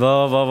 Fett.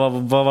 Hva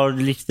var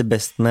du likte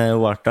best med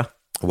Oaxaca?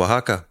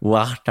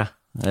 Oaxaca.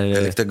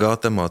 Jeg likte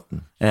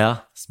gatematen.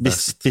 Ja,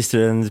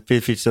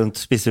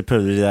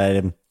 prøvde du de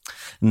der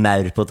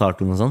maur på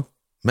tartoen og sånn?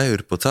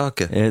 Maur på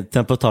taket?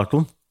 På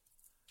tartoen?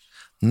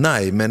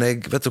 Nei, men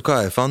vet du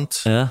hva jeg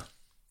fant?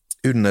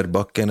 Under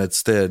bakken et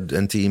sted,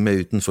 en time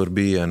utenfor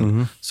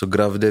byen, så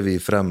gravde vi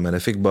frem, men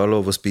jeg fikk bare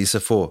lov å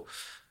spise få.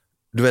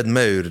 Du vet,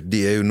 maur,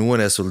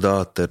 noen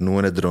soldater,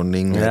 noen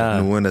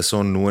dronninger, noen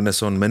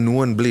sånn, men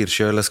noen blir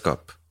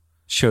kjøleskap.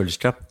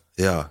 Kjøleskap?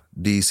 Ja,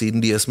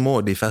 siden de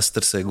små, de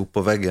fester seg opp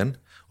på veggen,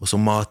 og så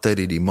mater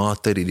de,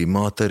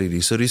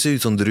 så de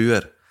ser ut som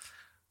druer.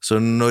 Så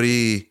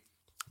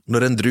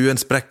når en druen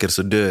sprekker,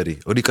 så dør de,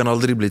 og de kan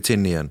aldri bli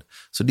tynn igjen.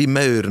 Så de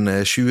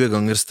maurene 20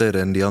 ganger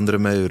større enn de andre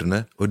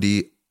maurene, og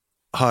de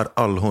har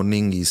all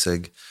honning i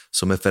seg,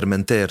 som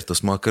fermentert og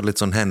smaker litt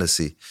sånn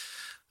Hennessy,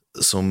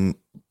 som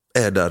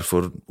der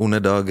for onde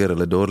dager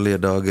eller dårlige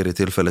dager i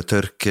tilfelle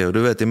tørke, og du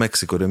vet i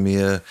Mexico det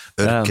mye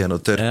ørken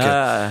og tørke.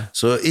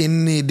 Så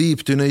inni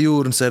dypt under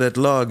jorden så det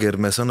et lager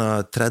med sånne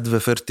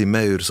 30-40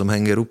 maur som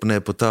henger opp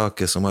ned på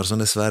taket, som har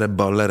sånne svære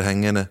baller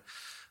hengende,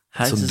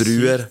 som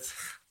druer.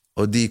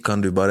 Og de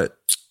kan du bare...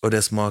 Og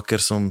det smaker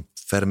som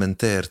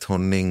fermentert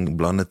honning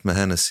blandet med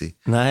Hennessy.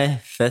 Nei,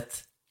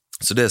 fett.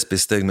 Så det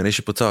spiste jeg, men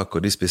ikke på taco.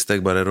 De spiste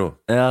jeg bare rå.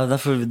 Ja,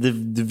 derfor...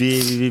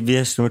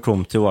 Vi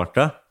kom til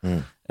Oaxaca.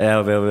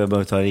 Vi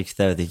bare tar riktig,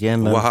 jeg vet ikke.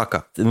 Men Oaxaca.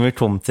 Vi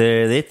kom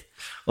til dit,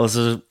 og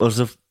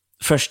så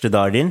første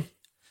dagen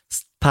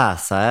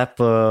passet jeg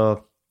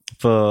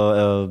på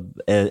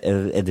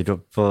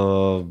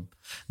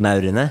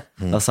maurene,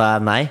 og sa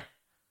jeg nei.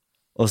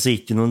 Og så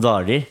gikk det noen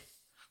dager,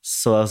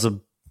 så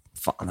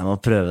faen, jeg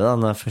må prøve da,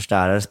 når jeg først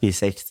her og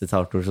spiser ekte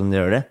tartor som de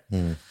gjør det.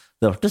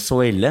 Det var ikke så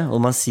ille, og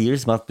man sier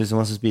liksom at hvis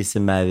man skal spise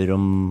maur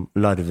og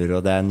larver,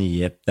 og det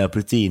er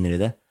proteiner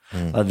i det,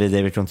 at det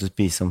vil komme til å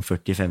spise om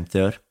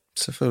 40-50 år.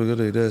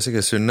 Selvfølgelig, det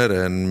sikkert sunnere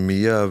enn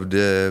mye av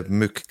det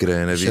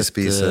mukk-greiene vi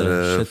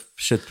spiser.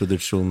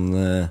 Kjøttproduksjon,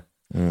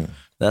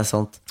 Det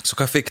sant. Så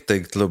hva fikk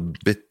deg til å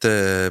bytte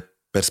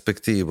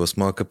perspektiv og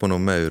smake på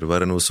noe mer?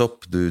 Var det noe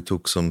sopp du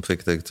tok som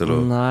fikk deg til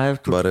å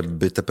bare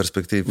bytte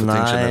perspektiv på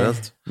ting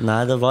generelt? Nei,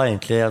 det var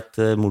egentlig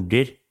at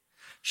morder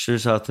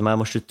sa til meg,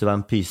 jeg må slutte å være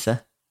en pyse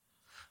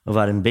og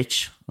være en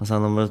bitch. Og sa,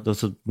 nå må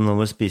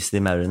du spise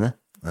de maurene.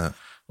 Ja.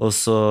 Og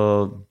så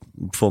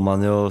får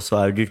man jo, så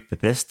er det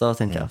dyrpepress da, og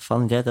tenkte jeg,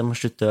 faen greit, jeg må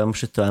slutte å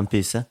være en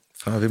pyse.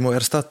 Faen, vi må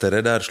erstatte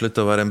det der,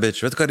 slutte å være en bitch.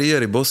 Vet du hva de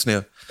gjør i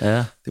Bosnia?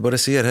 Ja. De bare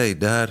sier, hei,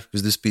 det her,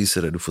 hvis du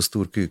spiser det, du får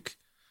stor kuk.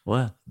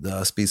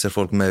 Da spiser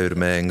folk maur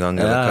med en gang,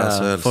 eller hva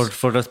som helst.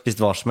 Folk har spist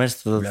hva som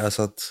helst. Ja,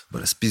 sant.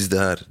 Bare spis det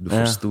her, du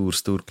får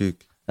stor kuk.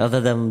 Ja,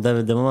 det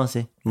må man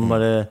si.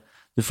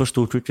 Du får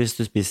stor kuk hvis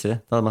du spiser det.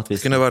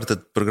 Det kunne vært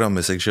et program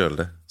i seg selv,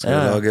 det. Skal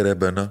vi lage det,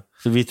 bønner?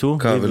 Så vi to.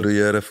 Hva vil du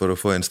gjøre for å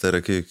få en større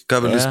kuk? Hva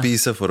vil du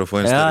spise for å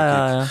få en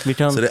større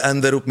kuk? Så det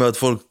ender opp med at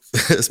folk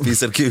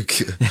spiser kuk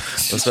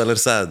og svelger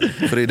sæd,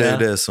 fordi det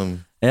er det som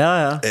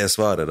er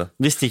svaret, da.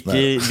 Vi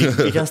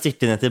kan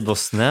stikke ned til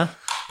Bosnia,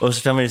 og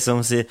så kan vi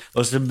liksom si,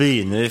 og så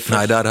begynner vi først.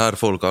 Nei, der har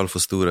folk alt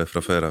for store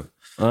fra før av.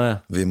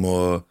 Vi må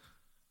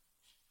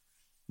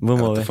Hvor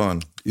må vi?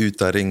 Faen,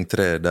 ut av ring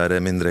 3, der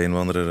er mindre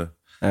innvandrere.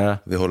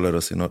 Vi holder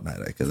oss i Nord... Nei,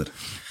 det er ikke det.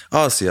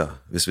 Asia,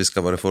 hvis vi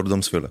skal være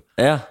fordomsfulle.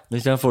 Ja, hvis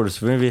vi skal være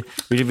fordomsfulle.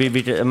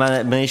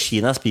 Men i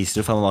Kina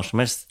spiser du faen hva som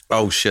helst.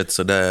 Oh shit,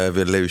 så det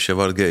ville jo ikke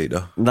vært gøy,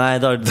 da. Nei,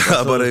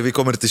 bare vi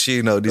kommer til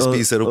Kina, og de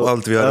spiser opp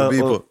alt vi har å by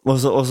på. Og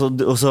så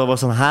var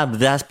det sånn,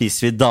 det her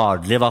spiser vi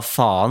daglig, hva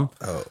faen?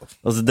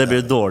 Altså, det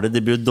blir jo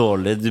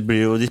dårlig,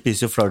 de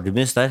spiser jo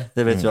flaggermus der,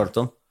 det vet vi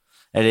alt om.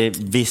 Eller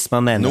hvis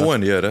man mener...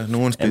 Noen gjør det,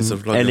 noen spiser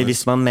flaggermus.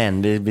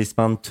 Eller hvis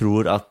man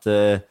tror at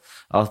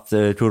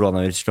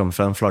koronavirus kommer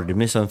fra en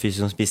flaggermus, og en fyr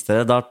som spiste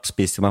det, da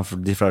spiser man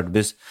de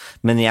flaggermus.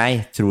 Men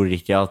jeg tror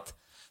ikke at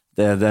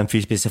en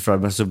fyr spiser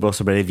flaggermus, og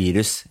så blir det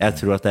virus. Jeg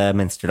tror at det er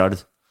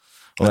menneskelagd.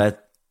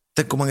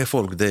 Tenk hvor mange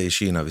folk det er i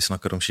Kina. Vi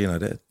snakker om Kina.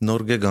 Det er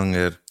Norge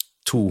ganger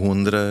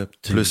 200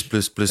 pluss.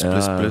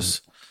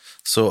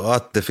 Så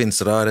at det finnes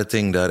rare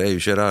ting der er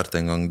jo ikke rart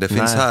engang. Det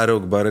finnes her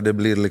også, bare det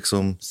blir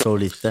liksom... Så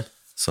lite.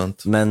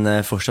 Sant. Men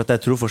fortsatt, jeg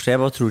tror for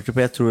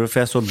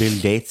jeg så Bill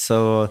Gates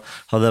og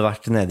hadde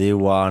vært nede i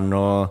Wuhan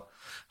og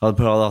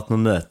hadde hatt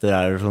noen møter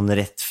der sånn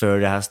rett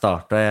før det her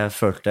startet. Jeg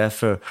følte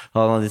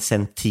han hadde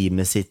sendt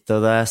teamet sitt,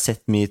 og det har jeg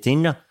sett mye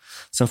ting da,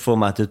 som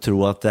får meg til å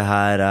tro at det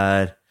her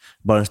er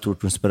bare en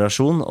stor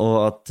konspirasjon, og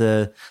at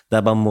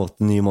det er bare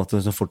nye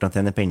måter som folk kan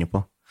tjene penger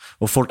på.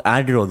 Og folk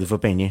er grådige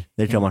for penger.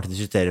 Det kan man ikke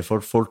diskutere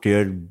for. Folk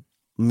gjør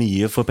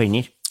mye for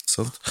penger.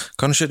 Sant.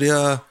 Kanskje de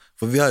har...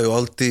 For vi har jo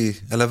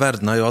alltid, eller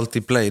verden har jo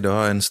alltid pleid å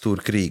ha en stor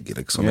krig,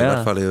 liksom. I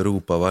hvert fall i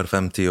Europa var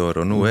 50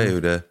 år, og nå er jo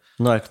det...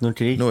 Nå er det ikke noen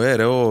krig. Nå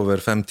er det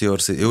over 50 år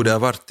siden. Jo, det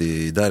har vært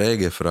der jeg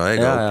er fra. Jeg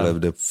har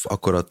opplevd det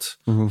akkurat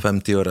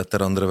 50 år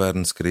etter andre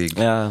verdenskrig.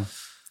 Ja.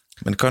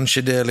 Men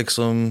kanskje det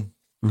liksom...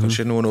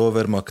 Kanskje noen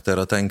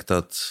overmakter har tenkt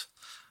at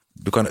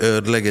du kan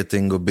ødelegge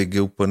ting og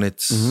bygge opp på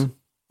nytt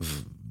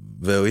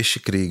ved å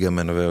ikke krige,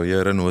 men ved å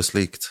gjøre noe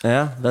slikt.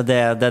 Ja, det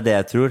er det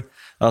jeg tror.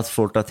 At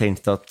folk har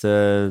tenkt at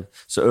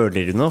så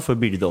ødelegger de noe for å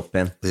bygge det opp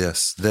igjen.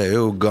 Yes, det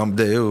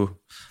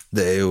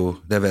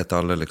vet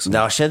alle, liksom. Det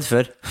har skjedd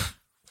før.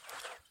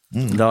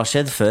 Det har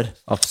skjedd før,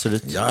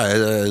 absolutt. Ja,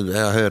 jeg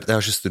har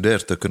ikke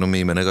studert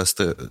økonomi, men jeg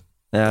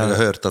har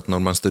hørt at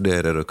når man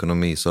studerer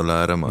økonomi, så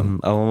lærer man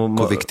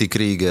hvor viktig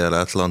krig er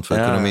eller et eller annet for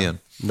økonomien.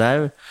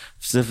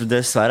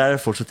 Dessverre er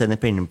det folk som tjener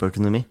penger på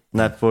økonomi.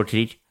 Nei, på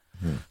krig.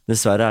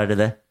 Dessverre er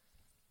det.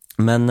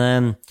 Men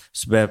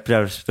så jeg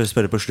prøver å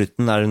spørre på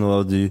slutten, er det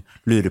noe du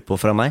lurer på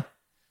fra meg?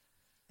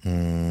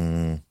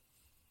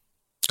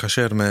 Hva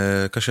skjer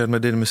med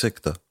din musikk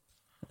da?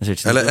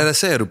 Eller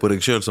ser du på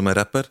deg selv som en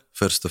rapper,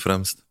 først og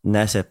fremst?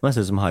 Nei, jeg ser på meg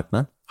selv som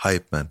hypeman.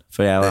 Hypeman.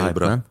 For jeg var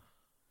hypeman.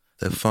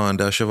 Det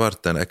har ikke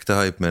vært en ekte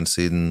hypeman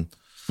siden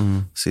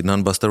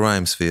han Busta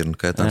Rhymes-fyren,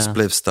 hva heter han?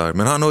 Splivstar.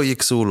 Men han også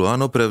gikk solo,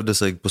 han også prøvde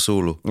seg på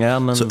solo.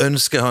 Så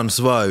ønsket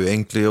hans var jo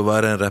egentlig å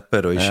være en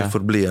rapper og ikke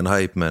forbli en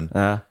hypeman.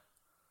 Ja.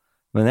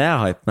 Men jeg er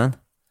hypeman.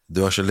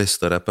 Du har ikke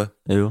lyst til å rappe?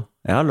 Jo,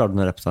 jeg har lagd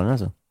noen rappsanger,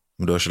 altså.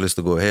 Men du har ikke lyst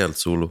til å gå helt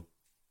solo?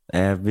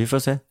 Vi får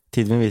se,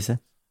 tiden vil vise.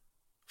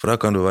 For da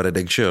kan du være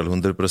deg selv,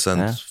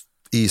 100%.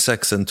 I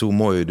 6-2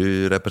 må jo du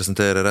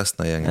representere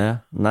resten av gjengen. Ja.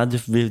 Nei,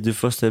 du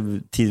får se,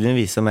 tiden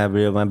vil vise om jeg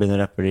begynner å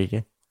rappe eller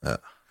ikke. Ja.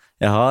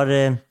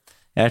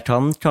 Jeg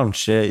kan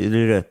kanskje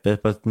røpe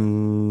på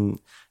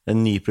en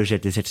ny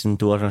prosjekt i 6-2,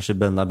 og kanskje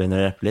Bønna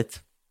begynner å rappe litt.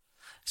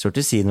 Jeg står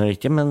til å si noe eller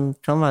ikke, men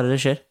kan være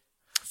det skjer.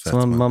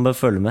 Så man bør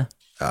følge med.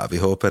 Ja,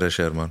 vi håper det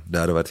skjer, man. Det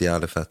hadde vært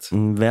jævlig fett.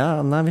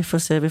 Ja, nei, vi får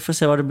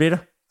se hva det blir,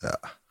 da. Ja.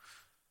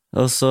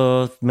 Og så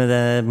med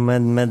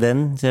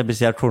den, så jeg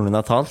blir Tornen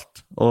har talt,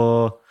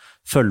 og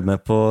følg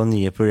med på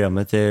nye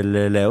programmet til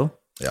Leo.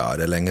 Ja,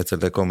 det er lenge til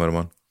det kommer,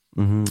 man.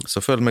 Så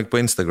følg meg på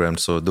Instagram,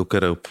 så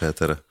dukker det opp,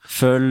 heter det.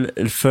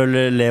 Følg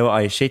Leo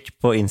Aishik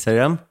på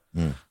Instagram,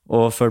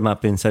 og følg meg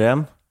på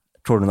Instagram,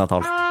 Tornen har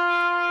talt.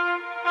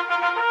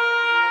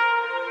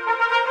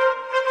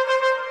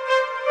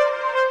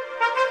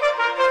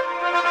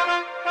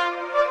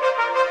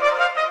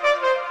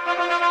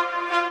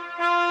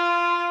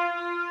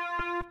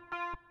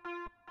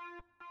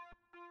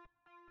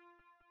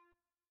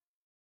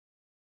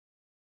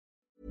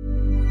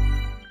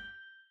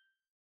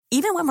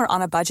 Even when we're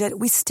on a budget,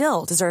 we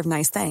still deserve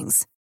nice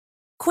things.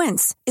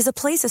 Quince is a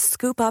place to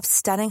scoop up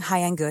stunning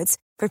high-end goods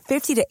for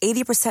 50 to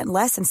 80%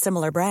 less than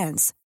similar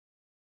brands.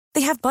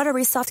 They have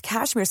buttery soft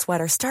cashmere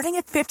sweaters starting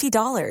at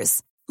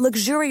 $50,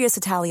 luxurious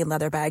Italian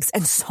leather bags,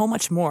 and so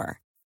much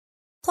more.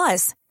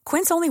 Plus,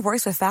 Quince only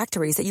works with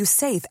factories that use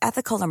safe,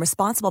 ethical, and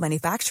responsible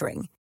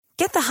manufacturing.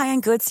 Get the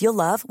high-end goods you'll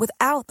love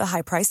without the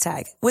high price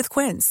tag with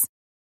Quince.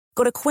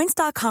 Go to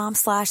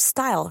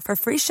quince.com/style for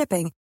free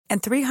shipping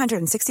and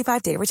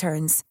 365-day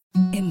returns.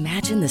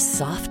 Imagine the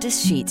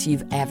softest sheets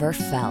you've ever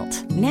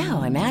felt.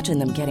 Now imagine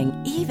them getting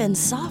even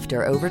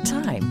softer over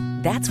time.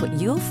 That's what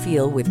you'll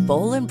feel with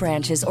Boll &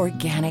 Branch's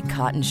organic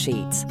cotton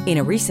sheets. In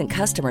a recent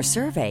customer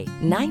survey,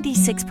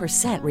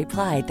 96%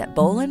 replied that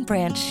Boll &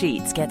 Branch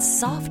sheets get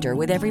softer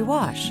with every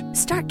wash.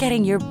 Start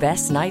getting your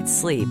best night's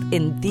sleep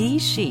in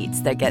these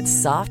sheets that get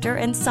softer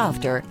and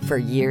softer for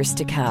years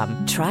to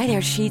come. Try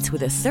their sheets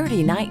with a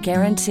 30-night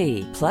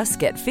guarantee. Plus,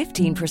 get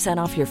 15%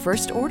 off your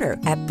first order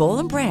at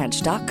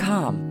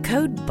bollandbranch.com.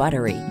 Code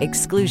BUTTERY.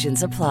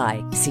 Exclusions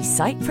apply. See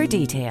site for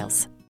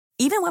details.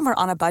 Even when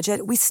we're on a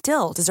budget, we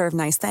still deserve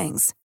nice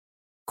things.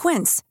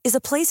 Quince is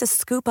a place to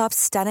scoop up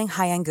stunning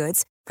high-end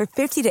goods for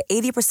 50 to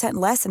 80%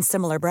 less than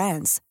similar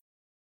brands.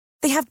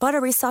 They have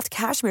buttery soft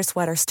cashmere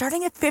sweaters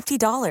starting at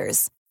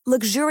 $50,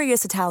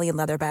 luxurious Italian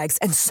leather bags,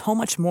 and so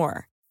much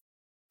more.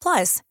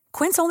 Plus,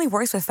 Quince only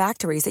works with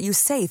factories that use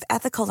safe,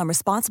 ethical, and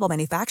responsible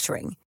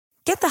manufacturing.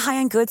 Get the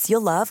high-end goods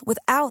you'll love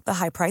without the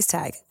high price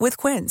tag with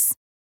Quince.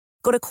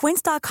 Go to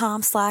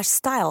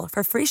quince.com/style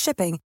for free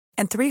shipping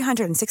and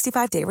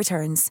 365-day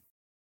returns.